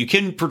positive light. You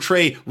can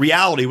portray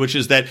reality, which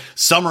is that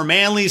some are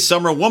manly,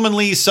 some are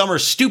womanly, some are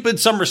stupid,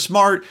 some are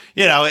smart.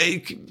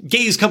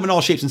 Gays come in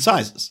all shapes and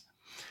sizes.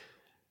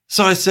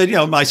 So I said,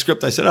 my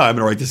script, I'm going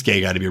to write this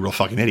gay guy to be a real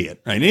fucking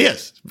idiot. Right? And he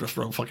is a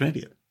real fucking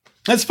idiot.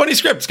 That's a funny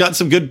script. It's gotten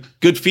some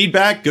good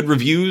feedback, good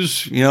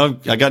reviews.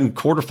 I got in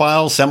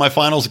quarterfinals,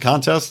 semifinals, a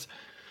contest.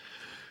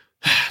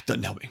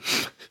 Doesn't help me.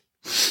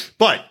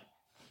 But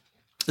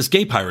this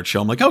gay pirate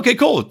show. I'm like, okay,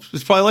 cool.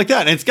 It's probably like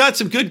that. And it's got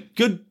some good,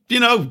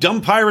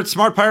 dumb pirates,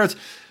 smart pirates.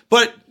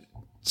 But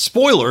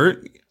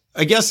spoiler,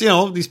 I guess,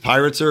 these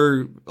pirates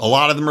a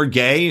lot of them are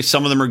gay.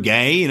 Some of them are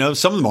gay,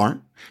 some of them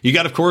aren't. You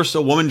got, of course,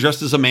 a woman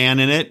dressed as a man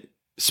in it.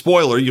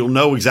 Spoiler, you'll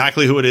know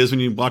exactly who it is when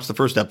you watch the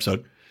first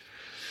episode.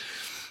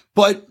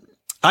 But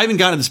I haven't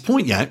gotten to this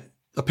point yet.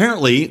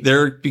 Apparently,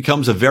 there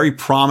becomes a very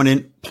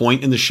prominent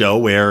point in the show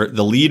where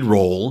the lead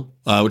role,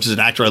 which is an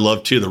actor I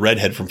love too, the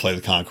redhead from Flight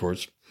of the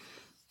Conchords,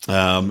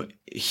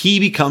 he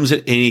becomes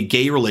in a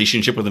gay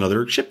relationship with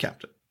another ship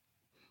captain.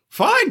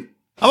 Fine.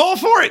 I'm all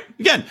for it.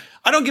 Again,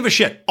 I don't give a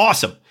shit.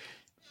 Awesome.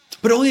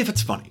 But only if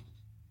it's funny.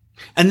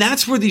 And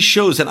that's where these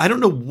shows, and I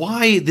don't know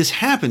why this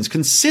happens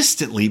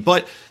consistently,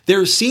 but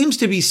there seems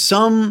to be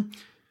some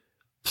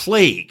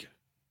plague.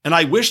 And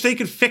I wish they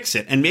could fix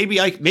it. And maybe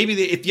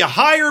if you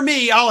hire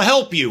me, I'll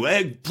help you.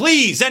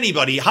 Please,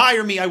 anybody,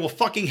 hire me. I will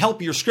fucking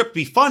help your script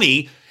be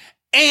funny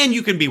and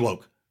you can be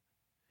woke.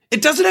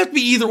 It doesn't have to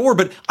be either or,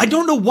 but I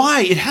don't know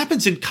why. It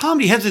happens in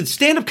comedy. It happens in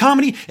stand-up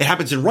comedy. It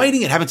happens in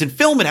writing. It happens in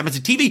film. It happens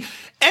in TV.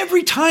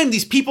 Every time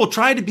these people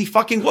try to be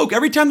fucking woke,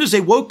 every time there's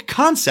a woke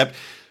concept,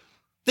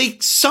 they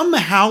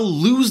somehow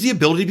lose the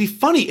ability to be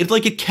funny. It's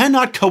like it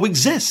cannot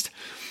coexist.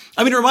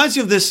 I mean, it reminds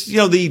me of this,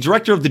 the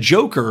director of The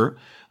Joker,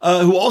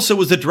 who also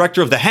was the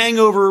director of The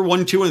Hangover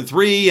 1, 2, and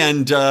 3,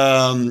 and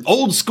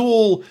Old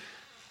School,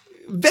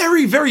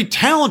 very, very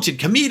talented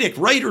comedic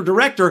writer,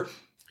 director,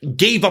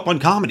 gave up on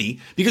comedy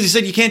because he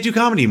said, you can't do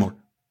comedy anymore.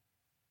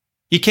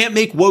 You can't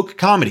make woke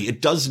comedy.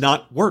 It does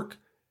not work.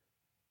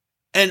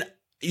 And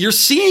you're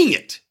seeing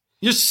it.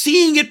 You're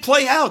seeing it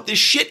play out. This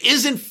shit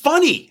isn't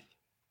funny.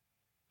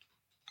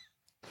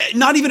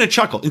 Not even a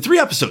chuckle. In 3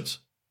 episodes.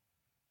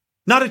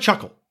 Not a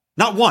chuckle.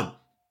 Not one.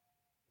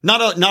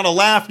 Not a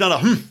laugh,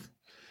 not a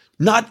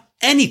not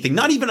anything.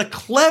 Not even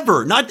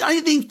not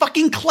anything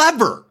fucking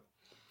clever.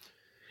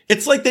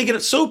 It's like they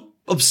get so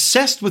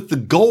obsessed with the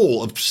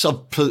goal of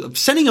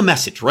sending a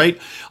message, right?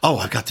 Oh,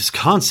 I've got this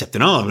concept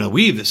and I'm going to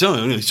weave this. Oh, I'm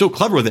going to be so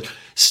clever with it.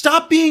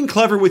 Stop being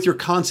clever with your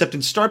concept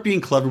and start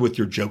being clever with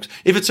your jokes.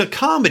 If it's a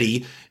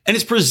comedy and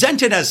it's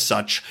presented as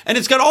such and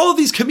it's got all of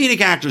these comedic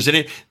actors in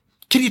it,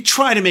 can you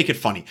try to make it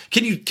funny?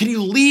 Can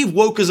you leave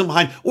wokeism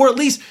behind, or at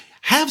least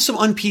have some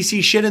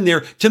un-PC shit in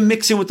there to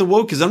mix in with the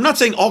wokeism? I'm not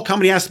saying all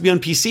comedy has to be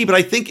un-PC, but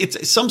I think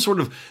it's some sort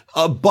of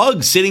a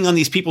bug sitting on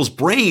these people's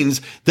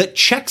brains that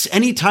checks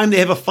anytime they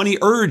have a funny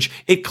urge.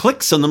 It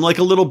clicks on them like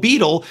a little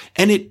beetle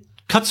and it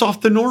cuts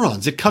off the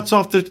neurons. It cuts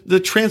off the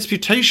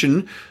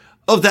transmutation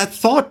of that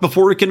thought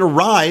before it can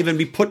arrive and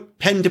be put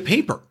pen to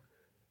paper.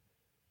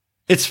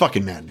 It's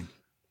fucking maddening.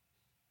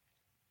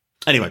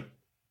 Anyway.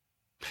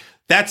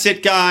 That's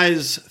it,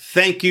 guys.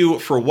 Thank you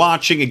for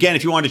watching. Again,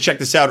 if you want to check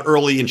this out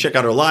early and check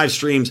out our live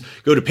streams,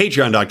 go to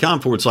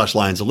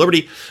patreon.com/Lions of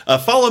Liberty.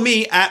 Follow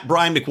me at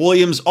Brian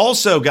McWilliams.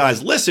 Also,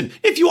 guys, listen,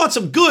 if you want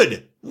some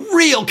good,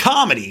 real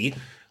comedy,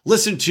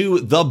 listen to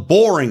The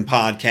Boring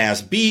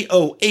Podcast,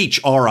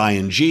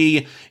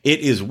 BOHRING. It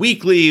is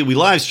weekly. We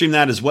live stream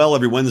that as well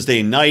every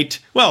Wednesday night.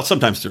 Well,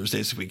 sometimes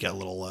Thursdays if we get a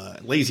little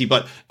lazy,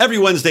 but every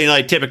Wednesday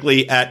night,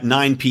 typically at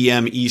 9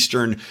 p.m.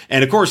 Eastern.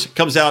 And of course, it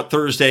comes out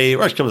Thursday,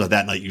 or it comes out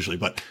that night usually,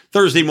 but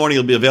Thursday morning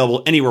it'll be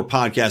available anywhere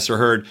podcasts are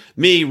heard.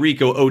 Me,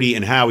 Rico, Odie,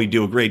 and Howie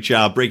do a great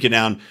job breaking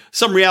down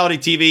some reality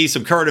TV,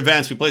 some current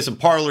events. We play some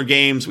parlor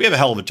games. We have a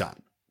hell of a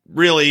time.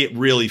 Really,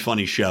 really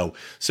funny show.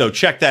 So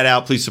check that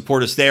out. Please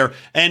support us there.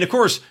 And of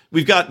course,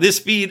 we've got this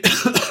feed,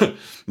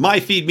 my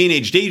feed, Mean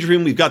Age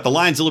Daydream. We've got the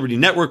Lions of Liberty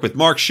Network with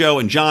Mark's show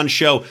and John's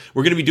show.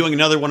 We're going to be doing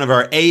another one of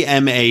our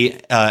AMA,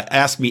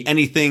 Ask Me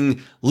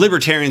Anything,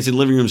 Libertarians in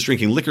Living Rooms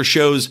Drinking Liquor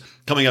shows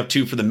coming up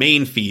too for the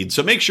main feed.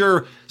 So make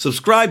sure,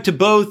 subscribe to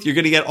both. You're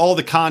going to get all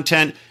the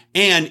content.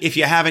 And if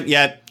you haven't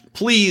yet,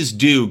 please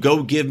do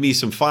go give me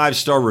some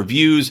 5-star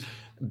reviews.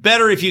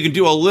 Better if you can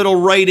do a little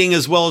writing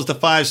as well as the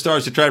 5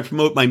 stars to try to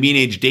promote my Mean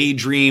Age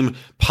Daydream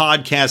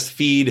podcast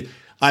feed.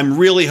 I'm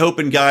really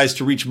hoping, guys,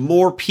 to reach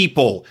more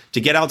people,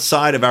 to get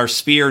outside of our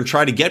sphere and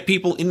try to get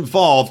people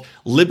involved.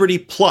 Liberty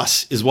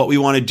Plus is what we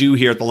want to do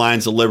here at the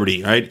Lions of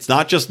Liberty, right? It's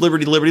not just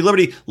Liberty, Liberty,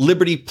 Liberty,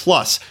 Liberty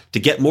Plus, to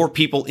get more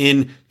people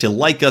in, to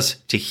like us,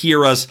 to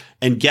hear us,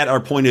 and get our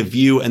point of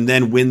view, and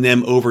then win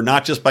them over,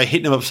 not just by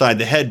hitting them upside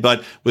the head,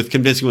 but with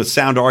convincing with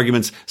sound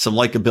arguments, some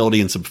likability,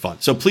 and some fun.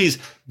 So please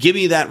give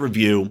me that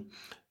review.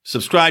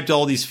 Subscribe to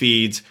all these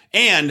feeds,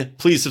 and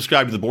please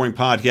subscribe to The Boring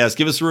Podcast.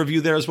 Give us a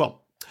review there as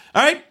well.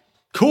 All right?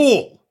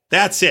 Cool.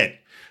 That's it.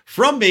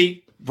 From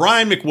me,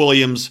 Brian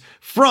McWilliams,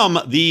 from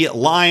the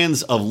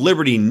Lions of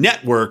Liberty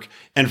Network,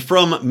 and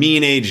from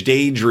Mean Age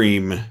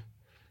Daydream.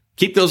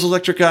 Keep those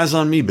electric eyes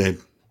on me, babe.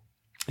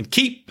 And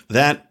keep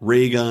that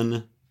ray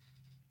gun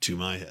to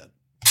my head.